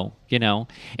don't know,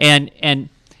 And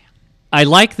I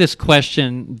like this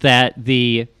question that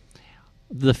the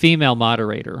female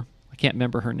moderator, I can't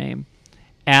remember her name,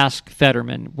 asked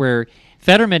Fetterman, where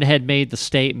Fetterman had made the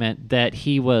statement that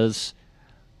he was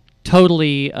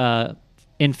totally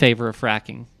in favor of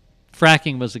fracking.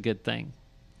 Fracking was a good thing.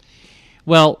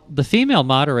 Well, the female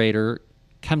moderator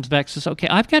comes back and says, okay,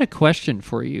 I've got a question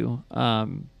for you,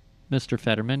 Mr.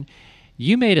 Fetterman.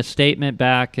 You made a statement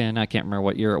back, and I can't remember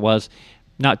what year it was,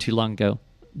 not too long ago,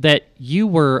 that you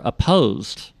were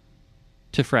opposed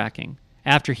to fracking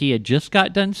after he had just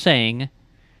got done saying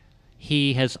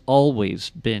he has always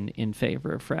been in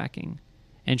favor of fracking.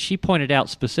 And she pointed out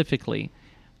specifically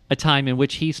a time in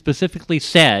which he specifically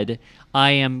said,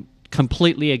 I am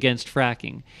completely against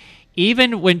fracking.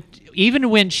 Even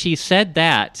when she said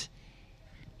that,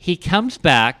 he comes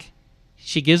back,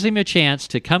 she gives him a chance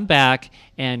to come back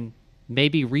and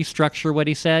maybe restructure what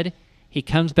he said. He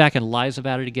comes back and lies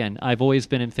about it again. I've always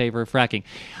been in favor of fracking.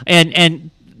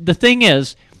 And the thing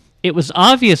is, it was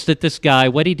obvious that this guy,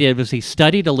 what he did was he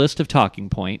studied a list of talking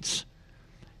points.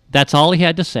 That's all he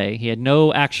had to say. He had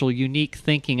no actual unique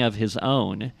thinking of his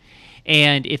own.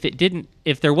 And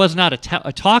if there was not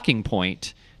a talking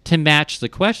point to match the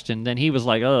question, then he was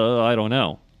like, oh, I don't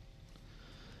know.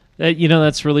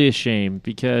 That's really a shame,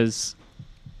 because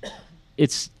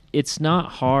it's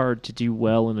not hard to do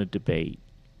well in a debate.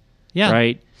 Yeah.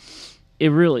 Right? It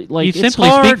really, like, you it's simply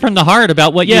hard. speak from the heart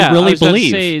about what you really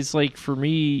believe. Say is, like, for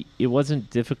me, it wasn't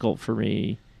difficult for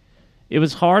me. It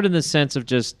was hard in the sense of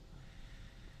just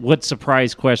what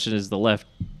surprise question is the left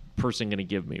person going to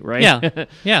give me, right? Yeah.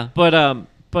 Yeah.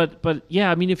 But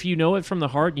yeah, I mean, if you know it from the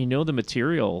heart and you know the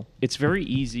material, it's very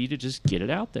easy to just get it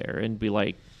out there and be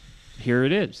like, here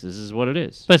it is. This is what it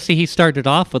is. But see, he started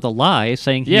off with a lie,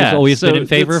 saying he's always been in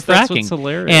favor of fracking. That's what's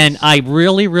hilarious. And I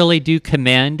really, really do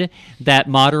commend that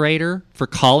moderator for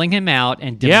calling him out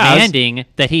and demanding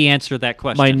that he answer that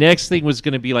question. My next thing was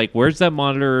going to be like, where's that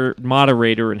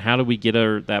moderator, and how do we get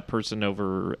that person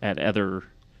over at other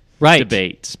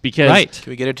debates? Because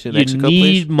can we get it to Mexico, you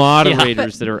need please?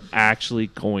 moderators that are actually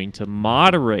going to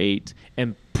moderate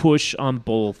and push on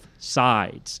both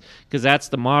sides, because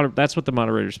that's what the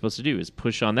moderator is supposed to do, is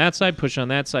push on that side, push on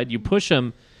that side. You push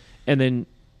them, and then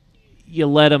you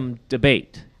let them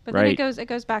debate. But right? then it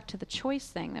goes back to the choice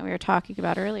thing that we were talking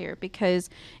about earlier, because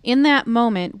in that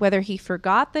moment, whether he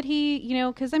forgot that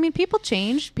because people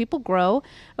change, people grow.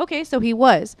 Okay, so he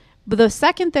was. But the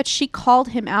second that she called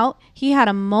him out, he had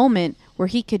a moment where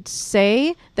he could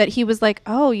say that he was like,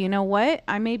 oh, you know what?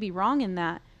 I may be wrong in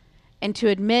that. And to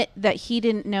admit that he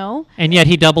didn't know. And yet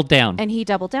he doubled down. And he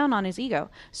doubled down on his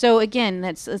ego. So again,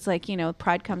 it's like,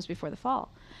 pride comes before the fall.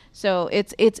 So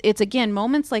it's again,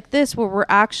 moments like this where we're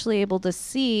actually able to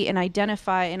see and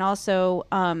identify and also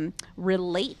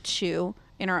relate to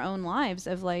in our own lives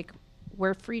of like,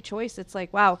 we're free choice. It's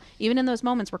like, wow, even in those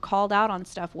moments we're called out on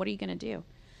stuff. What are you going to do?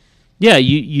 Yeah,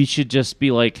 you should just be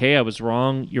like, hey, I was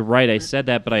wrong. You're right, I said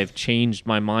that, but I have changed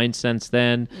my mind since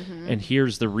then. Mm-hmm. And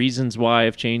here's the reasons why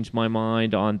I've changed my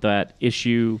mind on that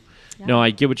issue. Yeah. No,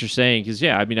 I get what you're saying, because,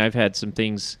 I've had some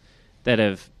things that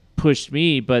have pushed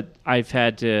me, but I've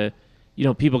had to,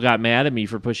 people got mad at me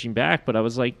for pushing back, but I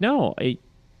was like, no,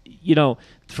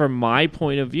 from my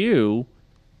point of view,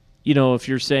 if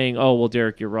you're saying, oh, well,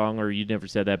 Dereck, you're wrong, or you never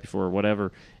said that before, or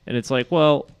whatever, and it's like,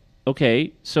 well,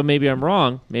 okay, so maybe I'm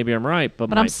wrong, maybe I'm right,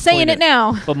 but I'm saying it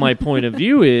now. But my point of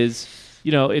view is,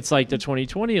 it's like the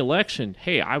 2020 election.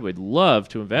 Hey, I would love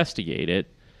to investigate it,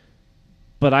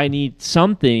 but I need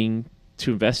something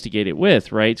to investigate it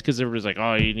with, right? Because everybody's like,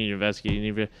 oh, you need to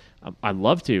investigate. I'd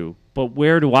love to, but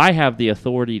where do I have the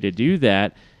authority to do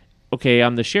that? Okay,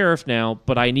 I'm the sheriff now,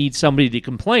 but I need somebody to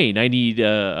complain. I need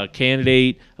a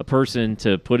candidate, a person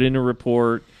to put in a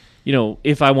report,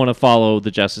 if I want to follow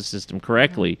the justice system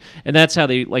correctly. And that's how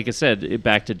they, like I said,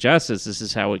 back to justice, this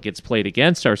is how it gets played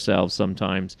against ourselves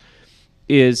sometimes,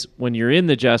 is when you're in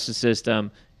the justice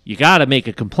system, you got to make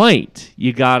a complaint.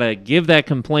 You got to give that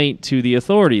complaint to the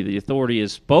authority. The authority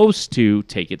is supposed to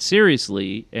take it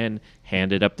seriously and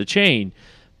hand it up the chain.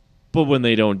 But when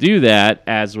they don't do that,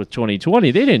 as with 2020,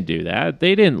 they didn't do that.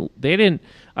 They didn't.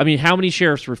 I mean, how many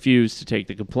sheriffs refused to take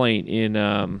the complaint in,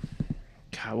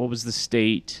 what was the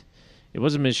state? It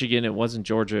wasn't Michigan. It wasn't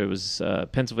Georgia. It was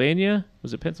Pennsylvania.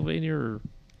 Was it Pennsylvania or?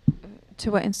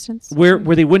 To what instance? Where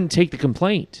they wouldn't take the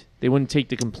complaint. They wouldn't take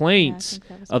the complaints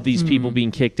of these people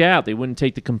being kicked out. They wouldn't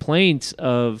take the complaints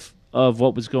of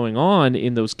what was going on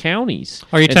in those counties.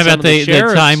 Are you talking about the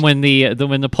time when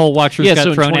the poll watchers got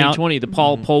so thrown in out? 2020, the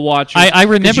poll watchers. I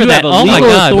remember that. Oh my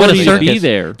God, what a circus! Be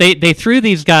there. They threw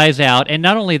these guys out, and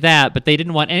not only that, but they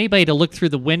didn't want anybody to look through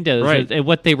the windows at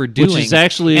what they were doing, which is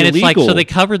actually and illegal. it's like so they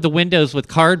covered the windows with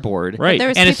cardboard. Right, but there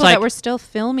was and people that were still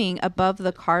filming above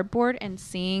the cardboard and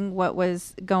seeing what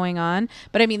was going on.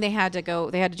 But I mean, they had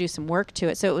to do some work to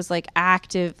it, so it was like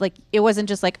active. Like it wasn't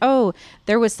just like, oh,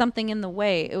 there was something in the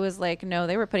way. It was like, no,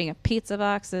 they were putting up pizza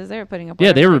boxes. They were putting up.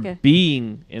 Yeah, they were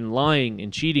being and lying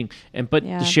and cheating. But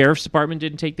the sheriff's department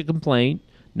didn't take the complaint.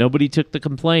 Nobody took the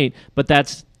complaint. But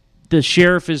the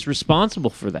sheriff is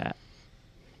responsible for that.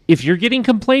 If you're getting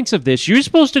complaints of this, you're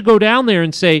supposed to go down there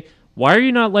and say, why are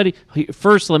you not letting...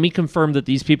 First, let me confirm that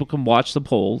these people can watch the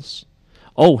polls.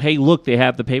 Oh, hey, look, they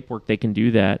have the paperwork. They can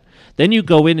do that. Then you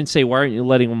go in and say, why aren't you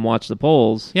letting them watch the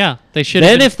polls? Yeah, they should.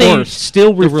 Then if they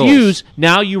still refuse,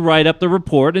 now you write up the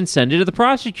report and send it to the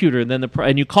prosecutor. And then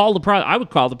and you call I would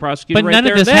call the prosecutor. But none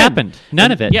of this happened.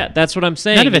 None of it. Yeah, that's what I'm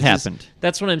saying. None of it happened.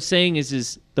 That's what I'm saying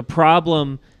is the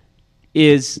problem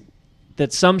is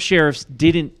that some sheriffs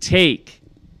didn't take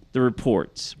the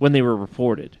reports when they were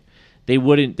reported. They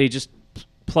wouldn't. They just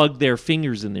plug their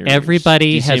fingers in their ears.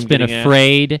 Everybody has been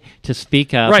afraid to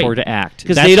speak up or to act.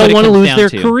 Because they don't want to lose their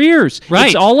careers. Right.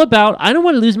 It's all about, I don't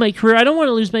want to lose my career. I don't want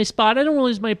to lose my spot. I don't want to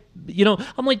lose my,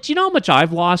 I'm like, do you know how much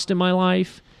I've lost in my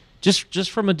life? Just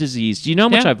from a disease. Do you know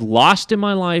how much I've lost in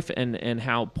my life and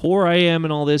how poor I am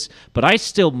and all this? But I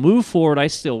still moved forward. I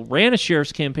still ran a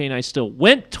sheriff's campaign. I still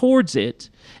went towards it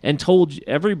and told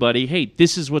everybody, hey,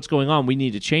 this is what's going on. We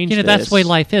need to change this. That's the way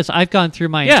life is. I've gone through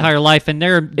my entire life, and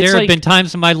there have been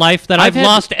times in my life that I've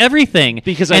lost everything.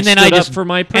 Because I stood up for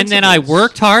my principles. And then I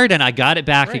worked hard, and I got it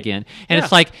back again. And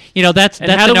it's like, that's...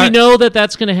 And how do we know that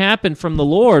that's going to happen from the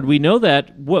Lord? We know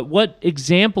that. What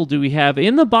example do we have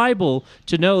in the Bible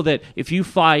to know that if you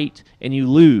fight and you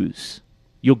lose,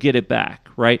 you'll get it back,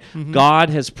 right? Mm-hmm. God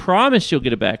has promised you'll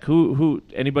get it back. Who?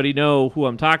 Anybody know who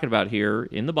I'm talking about here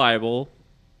in the Bible?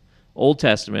 Old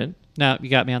Testament. No, you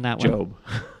got me on that one. Job.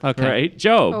 Okay. Right?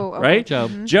 Job. Right?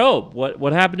 Job. Mm-hmm. Job.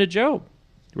 What happened to Job?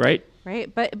 Right?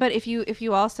 Right. But if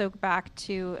you also go back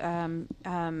to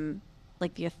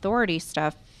like the authority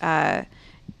stuff,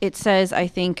 it says, I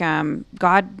think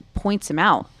God points him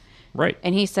out. Right.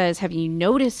 And he says, have you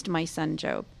noticed my son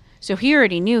Job? So he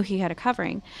already knew he had a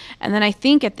covering. And then I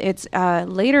think it's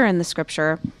later in the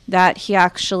scripture that he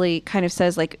actually kind of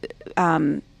says like,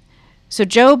 so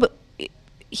Job,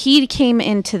 he came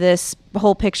into this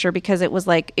whole picture because it was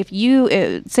like,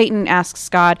 Satan asks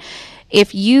God,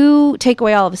 if you take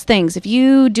away all of his things, if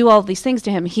you do all of these things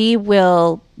to him, he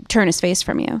will turn his face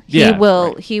from you. He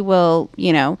will,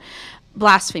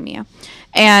 blaspheme you.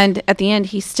 And at the end,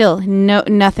 he still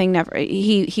nothing. Never.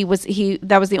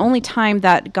 That was the only time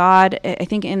that God. I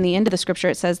think in the end of the scripture,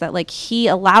 it says that like he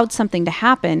allowed something to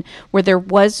happen where there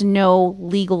was no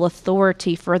legal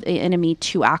authority for the enemy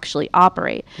to actually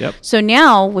operate. Yep. So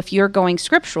now, if you're going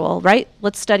scriptural, right?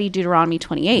 Let's study Deuteronomy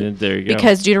 28. And there you go.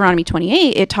 Because Deuteronomy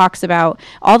 28 it talks about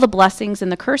all the blessings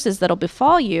and the curses that'll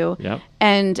befall you. Yep.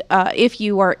 And if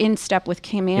you are in step with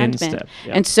commandment. Yep.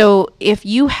 And so if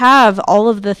you have all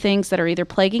of the things that are either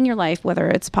plaguing your life, whether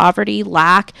it's poverty,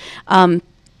 lack,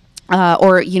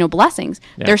 or blessings,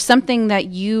 there's something that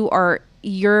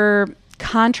you're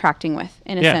contracting with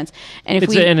in a sense. And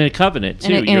it's in a covenant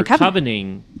too. You're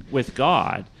covenanting with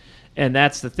God. And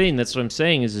that's the thing. That's what I'm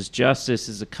saying is justice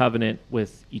is a covenant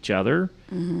with each other,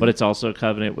 but it's also a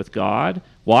covenant with God.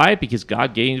 Why? Because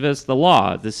God gave us the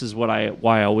law. This is why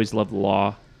I always love the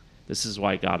law. This is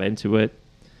why I got into it.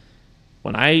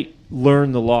 When I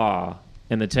learned the law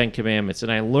and the Ten Commandments,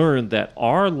 and I learned that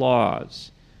our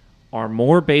laws are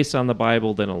more based on the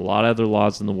Bible than a lot of other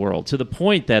laws in the world, to the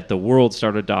point that the world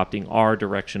started adopting our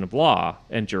direction of law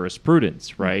and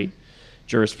jurisprudence, right? Mm-hmm.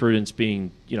 Jurisprudence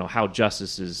being, how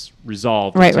justice is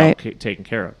resolved and taken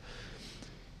care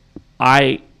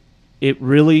of. It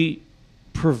really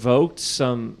provoked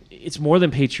some it's more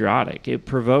than patriotic. It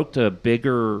provoked a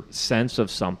bigger sense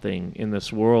of something in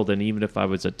this world, and even if I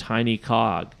was a tiny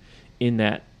cog in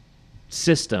that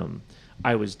system,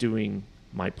 I was doing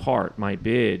my part, my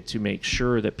bid, to make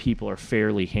sure that people are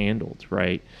fairly handled,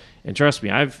 right? And trust me,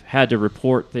 I've had to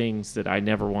report things that I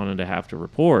never wanted to have to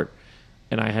report,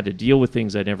 and I had to deal with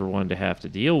things I never wanted to have to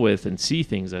deal with and see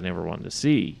things I never wanted to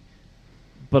see.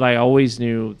 But I always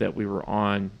knew that we were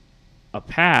on a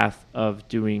path of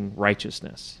doing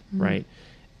righteousness, right?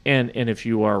 And if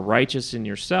you are righteous in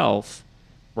yourself,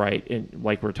 right, and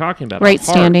like we're talking about, right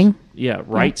standing,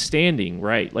 standing,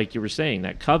 right, like you were saying,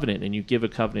 that covenant, and you give a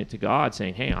covenant to God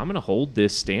saying, hey, I'm going to hold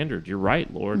this standard. You're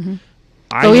right, Lord.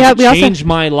 I'm going to change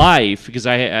my life, because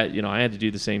I had to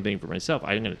do the same thing for myself.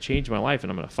 I'm going to change my life,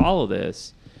 and I'm going to follow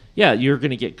this. Yeah, you're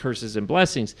going to get curses and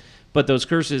blessings, but those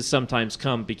curses sometimes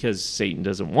come because Satan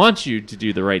doesn't want you to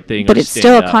do the right thing. But it's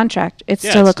still a contract. It's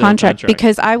still a contract,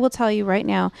 because I will tell you right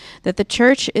now that the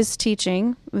church is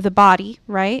teaching the body,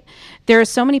 right? There are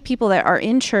so many people that are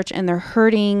in church and they're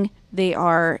hurting, they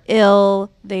are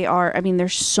ill,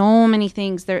 there's so many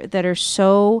things that are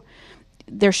so,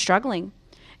 they're struggling.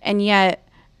 And yet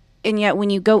when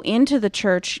you go into the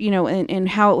church, and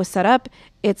how it was set up,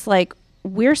 it's like,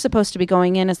 we're supposed to be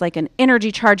going in as like an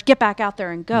energy charge, get back out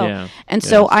there and go. Yeah. And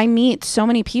so I meet so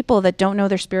many people that don't know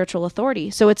their spiritual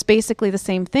authority. So it's basically the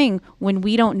same thing when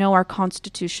we don't know our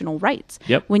constitutional rights.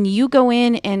 Yep. When you go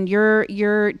in and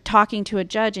you're talking to a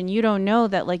judge and you don't know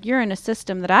that, like, you're in a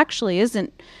system that actually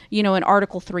isn't, an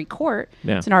Article 3 court.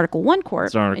 Yeah. It's an Article 1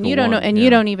 court. And you don't know, and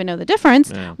you don't even know the difference.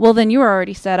 Yeah. Well, then you are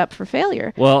already set up for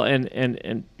failure. Well,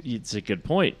 and it's a good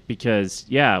point, because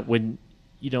when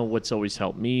what's always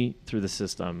helped me through the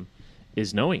system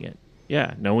is knowing it.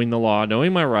 Yeah, knowing the law,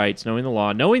 knowing my rights, knowing the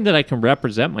law, knowing that I can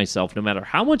represent myself no matter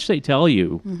how much they tell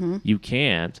you you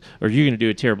can't, or you're going to do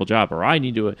a terrible job, or I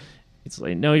need to. It's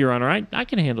like, no, Your Honor, I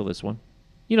can handle this one.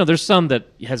 There's some that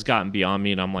has gotten beyond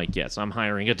me, and I'm like, yes, I'm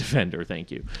hiring a defender, thank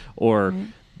you. Or,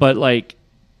 but like,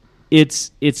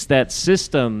 it's that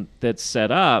system that's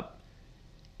set up.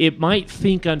 It might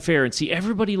think unfair, and see,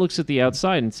 everybody looks at the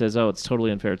outside and says, oh, it's totally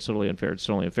unfair, it's totally unfair, it's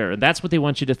totally unfair. And that's what they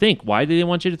want you to think. Why do they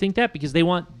want you to think that? Because they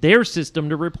want their system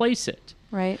to replace it.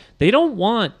 Right. They don't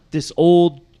want this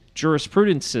old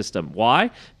jurisprudence system. Why?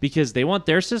 Because they want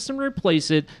their system to replace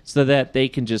it so that they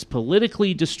can just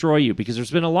politically destroy you. Because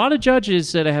there's been a lot of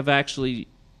judges that have actually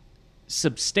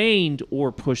sustained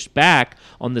or pushed back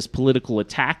on this political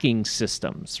attacking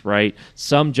systems, right?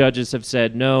 Some judges have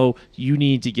said, no, you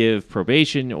need to give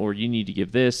probation, or you need to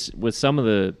give this. With some of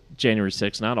the January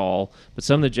 6th, not all, but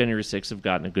some of the January 6th have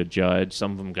gotten a good judge.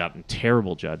 Some of them gotten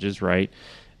terrible judges, right?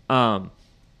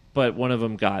 But one of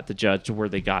them got the judge to where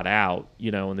they got out,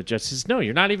 and the judge says, no,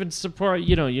 you're not even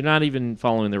you're not even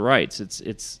following the rights.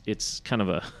 It's kind of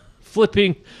a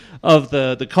flipping of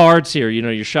the cards here.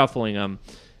 You're shuffling them.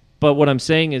 But what I'm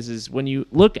saying is when you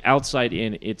look outside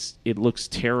in, it looks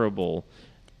terrible.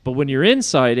 But when you're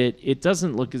inside it, it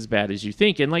doesn't look as bad as you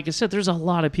think. And like I said, there's a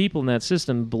lot of people in that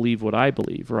system who believe what I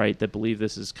believe, right? That believe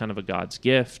this is kind of a God's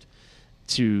gift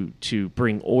to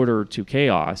bring order to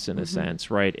chaos in a sense,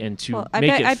 right? And to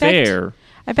make it fair.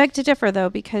 I beg to differ, though,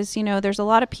 because, there's a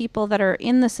lot of people that are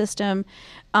in the system.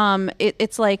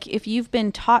 It's like, if you've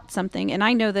been taught something, and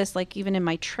I know this, like, even in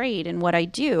my trade and what I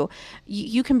do,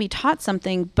 you can be taught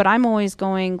something, but I'm always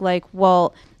going like,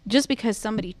 well, just because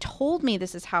somebody told me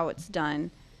this is how it's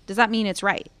done, does that mean it's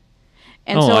right?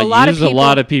 And so a lot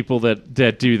of people that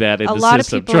do that in the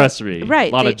system. Trust me,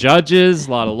 right? A lot of judges,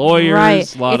 a lot of lawyers,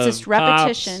 right. A lot it's of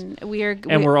repetition. Cops,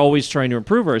 we're always trying to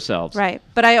improve ourselves, right?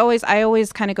 But I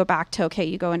always kind of go back to, okay,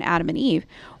 you go in Adam and Eve.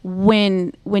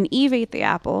 When Eve ate the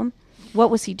apple, what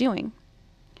was he doing?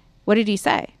 What did he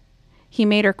say? He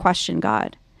made her question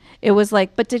God. It was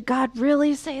like, but did God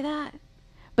really say that?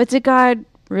 But did God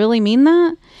really mean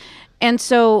that? And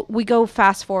so we go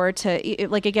fast forward to,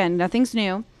 like, again, nothing's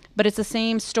new. But it's the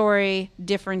same story,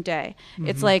 different day.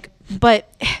 It's like,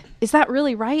 but is that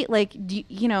really right? Like,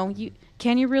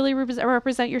 can you really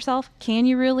represent yourself? Can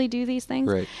you really do these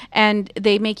things? Right. And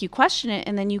they make you question it,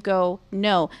 and then you go,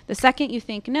 no. The second you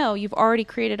think no, you've already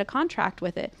created a contract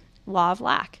with it. Law of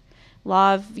lack,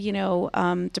 law of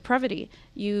depravity.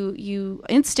 You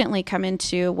instantly come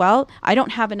into, well, I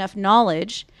don't have enough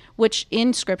knowledge. Which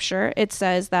in Scripture it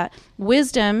says that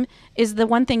wisdom is the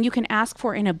one thing you can ask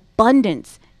for in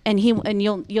abundance. And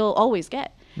you'll always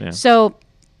get. Yeah. So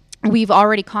we've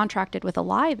already contracted with a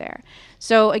lie there.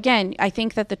 So again, I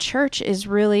think that the church is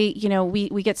really,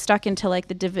 we get stuck into like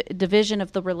the division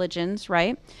of the religions,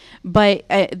 right? But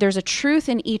there's a truth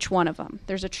in each one of them.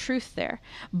 There's a truth there.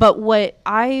 But what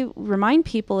I remind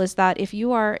people is that if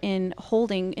you are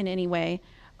holding in any way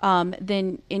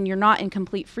then and you're not in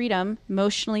complete freedom,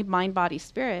 emotionally, mind, body,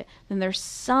 spirit, then there's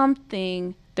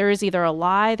something. There is either a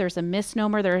lie, there's a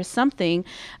misnomer, there is something,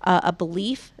 a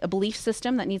belief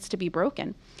system that needs to be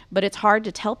broken. But it's hard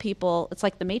to tell people. It's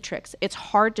like the Matrix. It's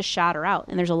hard to shatter out.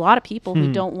 And there's a lot of people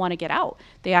who don't want to get out.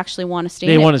 They actually want to stay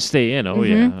in. They want to stay in. Oh,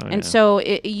 yeah. Oh, and so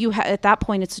at that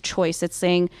point, it's a choice. It's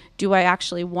saying, do I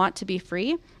actually want to be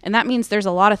free? And that means there's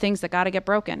a lot of things that got to get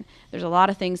broken. There's a lot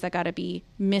of things that got to be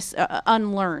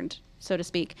unlearned, so to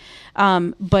speak.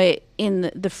 But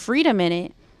in the freedom in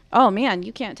it, oh, man,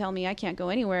 you can't tell me I can't go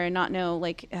anywhere and not know,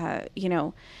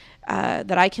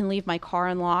 that I can leave my car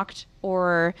unlocked,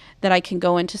 or that I can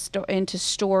go into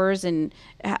stores. And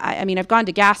I mean, I've gone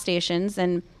to gas stations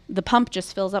and the pump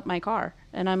just fills up my car.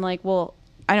 And I'm like, well,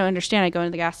 I don't understand. I go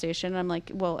into the gas station and I'm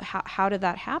like, well, how did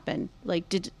that happen? Like,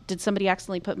 did somebody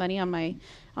accidentally put money on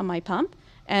my pump?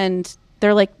 And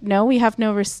they're like, no, we have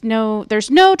there's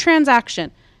no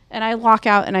transaction. And I walk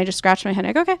out and I just scratch my head.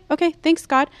 I go, okay, thanks,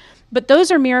 God. But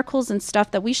those are miracles and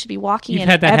stuff that we should be walking in. You've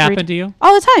had that happen to you?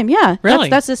 All the time, yeah. Really?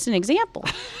 That's just an example.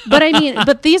 But I mean,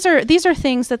 but these are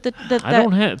things that I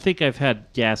don't think I've had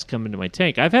gas come into my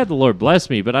tank. I've had the Lord bless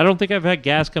me, but I don't think I've had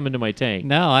gas come into my tank.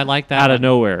 No, I like that. Out of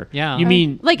nowhere. Yeah. You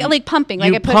mean like pumping?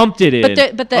 You like I pumped it in.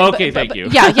 Okay, thank you.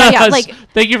 Yeah. Like,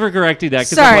 thank you for correcting that.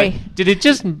 Sorry. Like, did it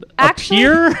just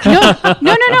appear? No.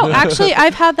 Actually,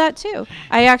 I've had that too.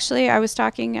 I was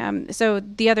talking. So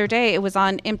the other day it was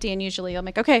on empty, and usually I'm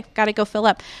like, okay, got to go fill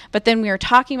up. But then we were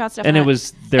talking about stuff, and it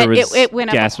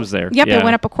went gas was there. Yep, it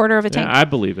went up a quarter of a tank. Yeah, I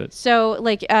believe it. So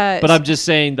like, but I'm just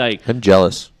saying, like, I'm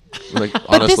jealous. Like,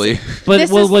 honestly.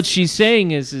 What she's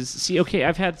saying is see, okay,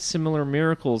 I've had similar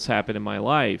miracles happen in my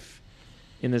life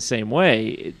in the same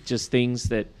way. Just things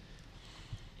that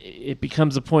it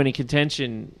becomes a point of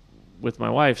contention with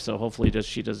my wife. So hopefully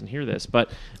she doesn't hear this.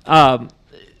 But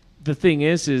the thing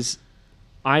is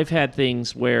I've had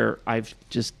things where I've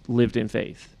just lived in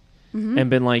faith. Mm-hmm. And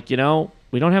been like,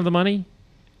 we don't have the money,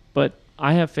 but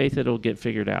I have faith that it'll get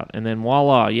figured out. And then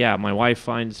voila, yeah, my wife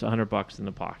finds $100 in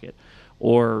the pocket,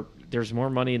 or there's more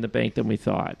money in the bank than we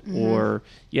thought, or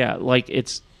like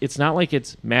it's not like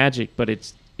it's magic, but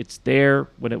it's there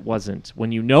when it wasn't,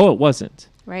 when it wasn't,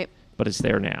 right? But it's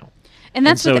there now.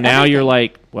 And so now you're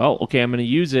like, well, okay, I'm going to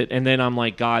use it, and then I'm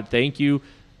like, God, thank you.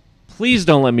 Please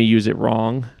don't let me use it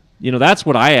wrong. That's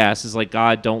what I ask is like,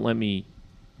 God, don't let me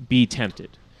be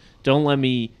tempted. Don't let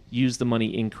me use the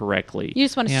money incorrectly. You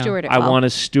just want to steward it well. I want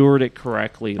to steward it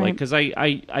correctly. Right. Like, because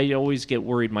I always get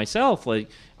worried myself. Like,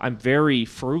 I'm very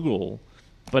frugal,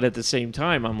 but at the same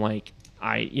time, I'm like,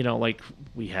 like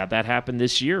we had that happen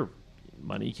this year.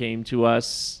 Money came to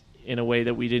us in a way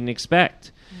that we didn't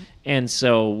expect. Mm-hmm. And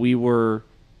so we were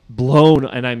blown,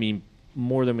 and I mean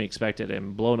more than we expected,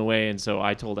 and blown away. And so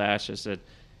I told Ash, I said,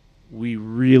 we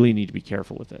really need to be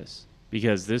careful with this,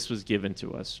 because this was given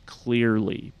to us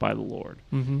clearly by the Lord.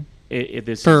 Mm-hmm.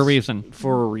 For a reason.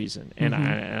 And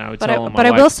I would tell him, but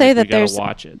I will say that there's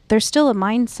still a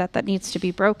mindset that needs to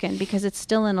be broken, because it's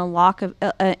still in a mindset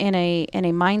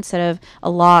of a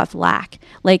law of lack.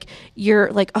 Like,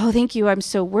 you're like, oh, thank you, I'm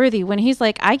so worthy. When he's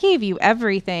like, I gave you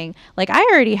everything. Like, I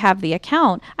already have the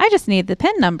account. I just need the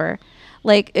PIN number.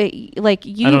 Like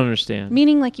you. I don't understand.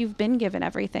 Meaning, like, you've been given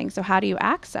everything. So how do you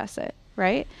access it,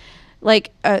 right?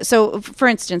 Like, so for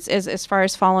instance, as far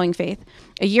as following faith,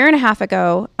 a year and a half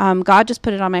ago, God just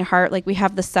put it on my heart. Like, we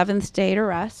have the 7th day to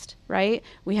rest, right?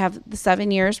 We have the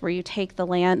 7 years where you take the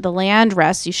land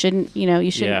rest. You shouldn't harvest anything.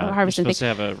 You're supposed to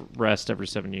have a rest every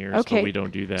 7 years, okay. But we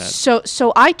don't do that.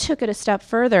 So I took it a step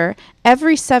further.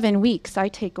 Every 7 weeks, I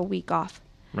take a week off.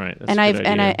 Right. That's and a good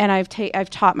idea. I've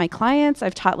taught my clients.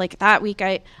 I've taught, like, that week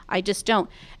I just don't.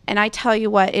 And I tell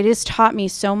you what, it has taught me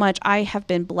so much. I have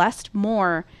been blessed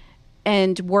more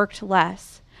and worked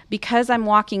less, because I'm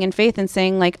walking in faith and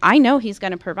saying, like, I know he's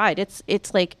going to provide.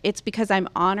 It's because I'm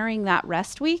honoring that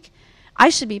rest week. I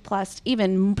should be blessed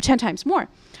even 10 times more.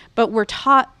 But we're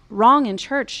taught wrong in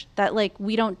church that, like,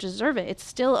 we don't deserve it. It's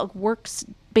still a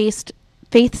works-based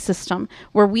faith system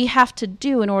where we have to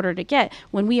do in order to get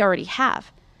when we already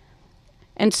have.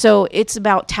 And so it's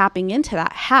about tapping into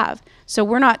that have. So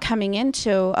we're not coming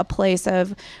into a place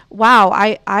of, wow,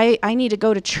 I need to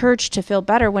go to church to feel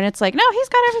better, when it's like, no, he's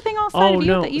got everything all side of you.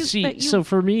 No. That you, See, that you... So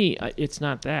for me, it's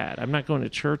not that. I'm not going to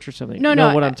church or something.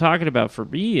 No. What I'm talking about for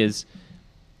me is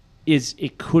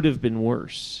it could have been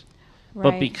worse. Right.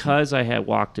 But because I had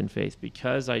walked in faith,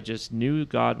 because I just knew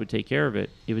God would take care of it,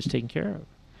 it was taken care of.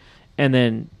 And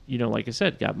then, like I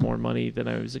said, got more money than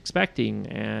I was expecting.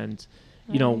 And,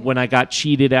 when I got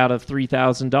cheated out of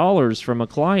 $3,000 from a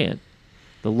client,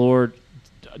 the Lord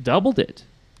doubled it.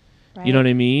 Right. You know what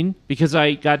I mean? Because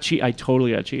I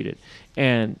totally got cheated.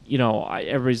 And,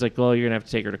 everybody's like, well, you're going to have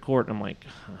to take her to court. And I'm like,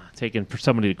 taking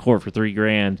somebody to court for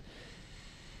 $3,000.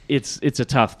 It's a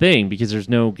tough thing because there's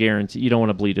no guarantee. You don't want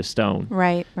to bleed a stone.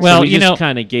 Right. Well, so we just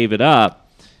kind of gave it up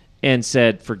and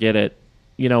said, forget it.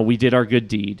 We did our good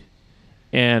deed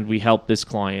and we helped this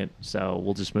client. So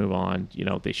we'll just move on.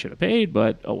 They should have paid,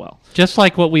 but oh well. Just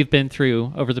like what we've been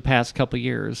through over the past couple of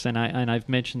years, and I've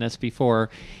mentioned this before,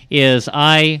 is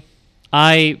I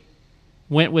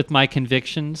went with my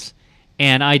convictions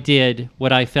and I did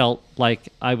what I felt like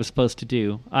I was supposed to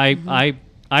do. I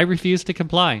refused to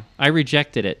comply. I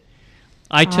rejected it.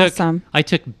 I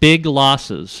took big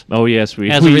losses. Oh yes,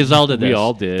 as a result of this. We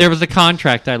all did. There was a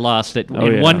contract I lost that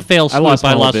in one fell swoop. I lost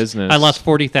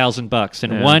 $40,000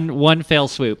 in one fell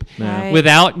swoop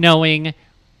without knowing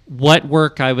what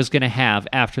work I was going to have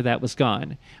after that was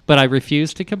gone. But I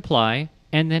refused to comply,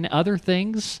 and then other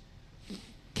things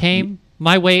came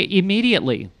my way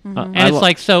immediately. And it's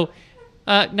like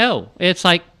no. It's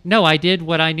like no. I did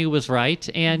what I knew was right,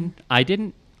 and I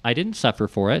didn't suffer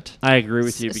for it. I agree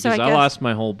with you because I lost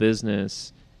my whole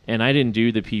business and I didn't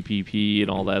do the PPP and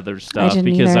all that other stuff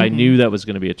because I knew that was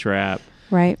going to be a trap.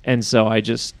 Right. And so I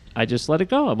just let it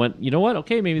go. I went, you know what?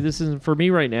 Okay, maybe this isn't for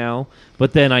me right now.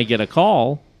 But then I get a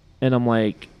call and I'm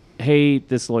like, hey,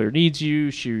 this lawyer needs you.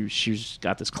 She's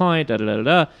got this client,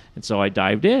 da-da-da-da-da. And so I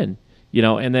dived in,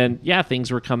 and then,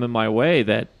 things were coming my way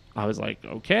that I was like,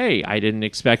 okay, I didn't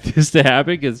expect this to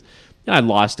happen because I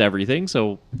lost everything,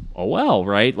 so oh well,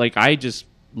 right? Like I just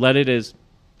let it as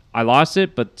I lost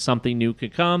it, but something new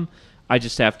could come. I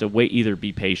just have to wait, either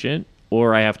be patient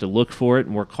or I have to look for it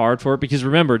and work hard for it. Because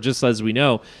remember, just as we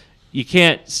know, you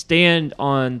can't stand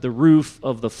on the roof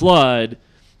of the flood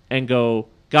and go,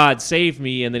 God save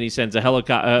me, and then he sends a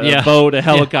boat, a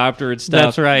helicopter and stuff.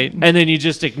 That's right. And then you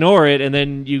just ignore it, and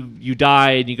then you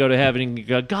die and you go to heaven and you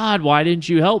go, God, why didn't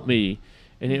you help me?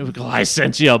 And it would go, I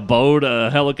sent you a boat,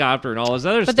 a helicopter, and all this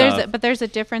other stuff. But there's a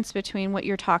difference between what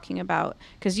you're talking about,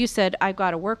 because you said, I've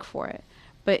got to work for it,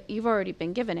 but you've already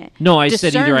been given it. No, I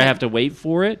said either I have to wait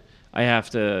for it, I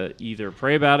have to either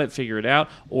pray about it, figure it out,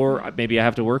 or maybe I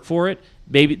have to work for it.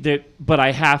 But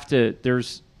I have to,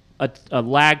 there's a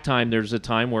lag time. There's a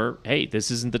time where, hey, this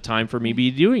isn't the time for me to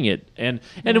be doing it. And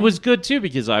it was good, too,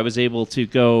 because I was able to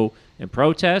go and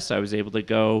protest. I was able to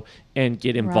go and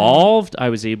get involved. I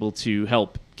was able to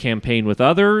help campaign with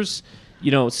others.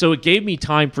 So it gave me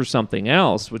time for something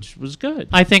else, which was good.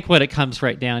 I think what it comes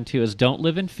right down to is don't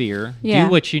live in fear. Yeah.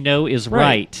 Do what you know is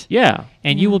right. Yeah.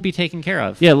 And you will be taken care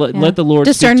of. Yeah, let the Lord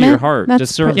speak to your heart.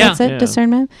 Discernment. That's it,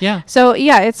 discernment. Yeah. So,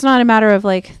 it's not a matter of,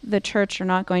 like, the church or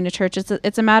not going to church.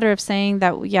 It's a matter of saying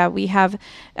that, we have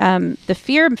the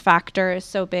fear factor is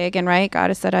so big. And, right,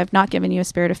 God has said, I've not given you a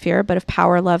spirit of fear, but of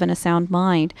power, love, and a sound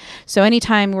mind. So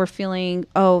anytime we're feeling,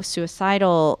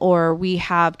 suicidal, or we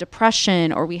have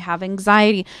depression, or we have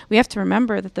anxiety, we have to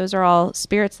remember that those are all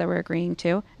spirits that we're agreeing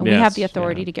to. And we have the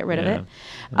authority to get rid of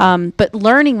it. But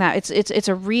learning that, it's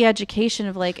a re-education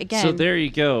of, like, again. So there you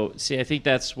go. See, I think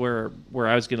that's where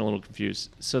I was getting a little confused.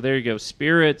 So there you go.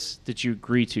 Spirits that you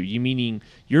agree to.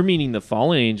 You're meaning the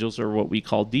fallen angels, or what we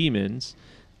call demons,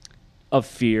 of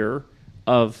fear,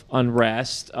 of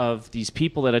unrest, of these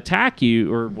people that attack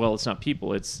you, or, well, it's not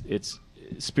people. It's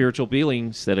spiritual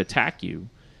beings that attack you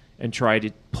and try to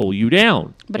pull you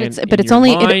down. But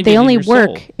they only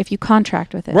work soul. if you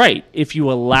contract with it. Right. If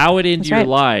you allow it into your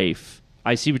life.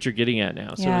 I see what you're getting at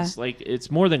now. So it's like, it's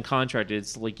more than contracted.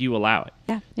 It's like you allow it.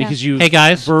 Yeah. Because you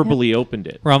guys. verbally opened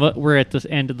it. We're at the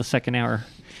end of the second hour.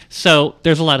 So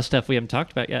there's a lot of stuff we haven't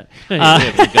talked about yet.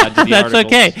 That's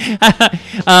okay.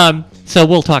 So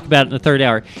we'll talk about it in the third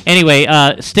hour. Anyway,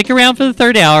 stick around for the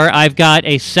third hour. I've got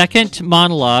a second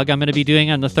monologue I'm going to be doing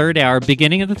on the third hour,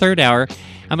 beginning of the third hour.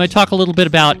 I'm going to talk a little bit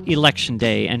about Election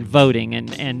Day and voting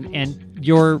and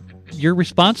your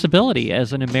responsibility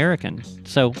as an American.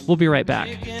 So we'll be right back.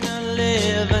 Taking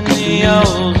the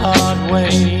old hard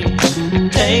way,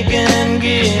 taking and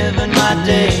giving my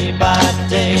day by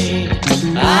day.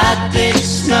 I take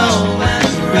snow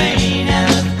and rain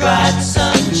and the bright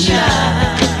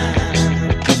sunshine.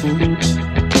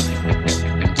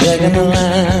 Dragging the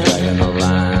line,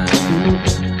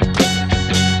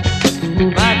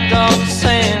 my dog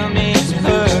saying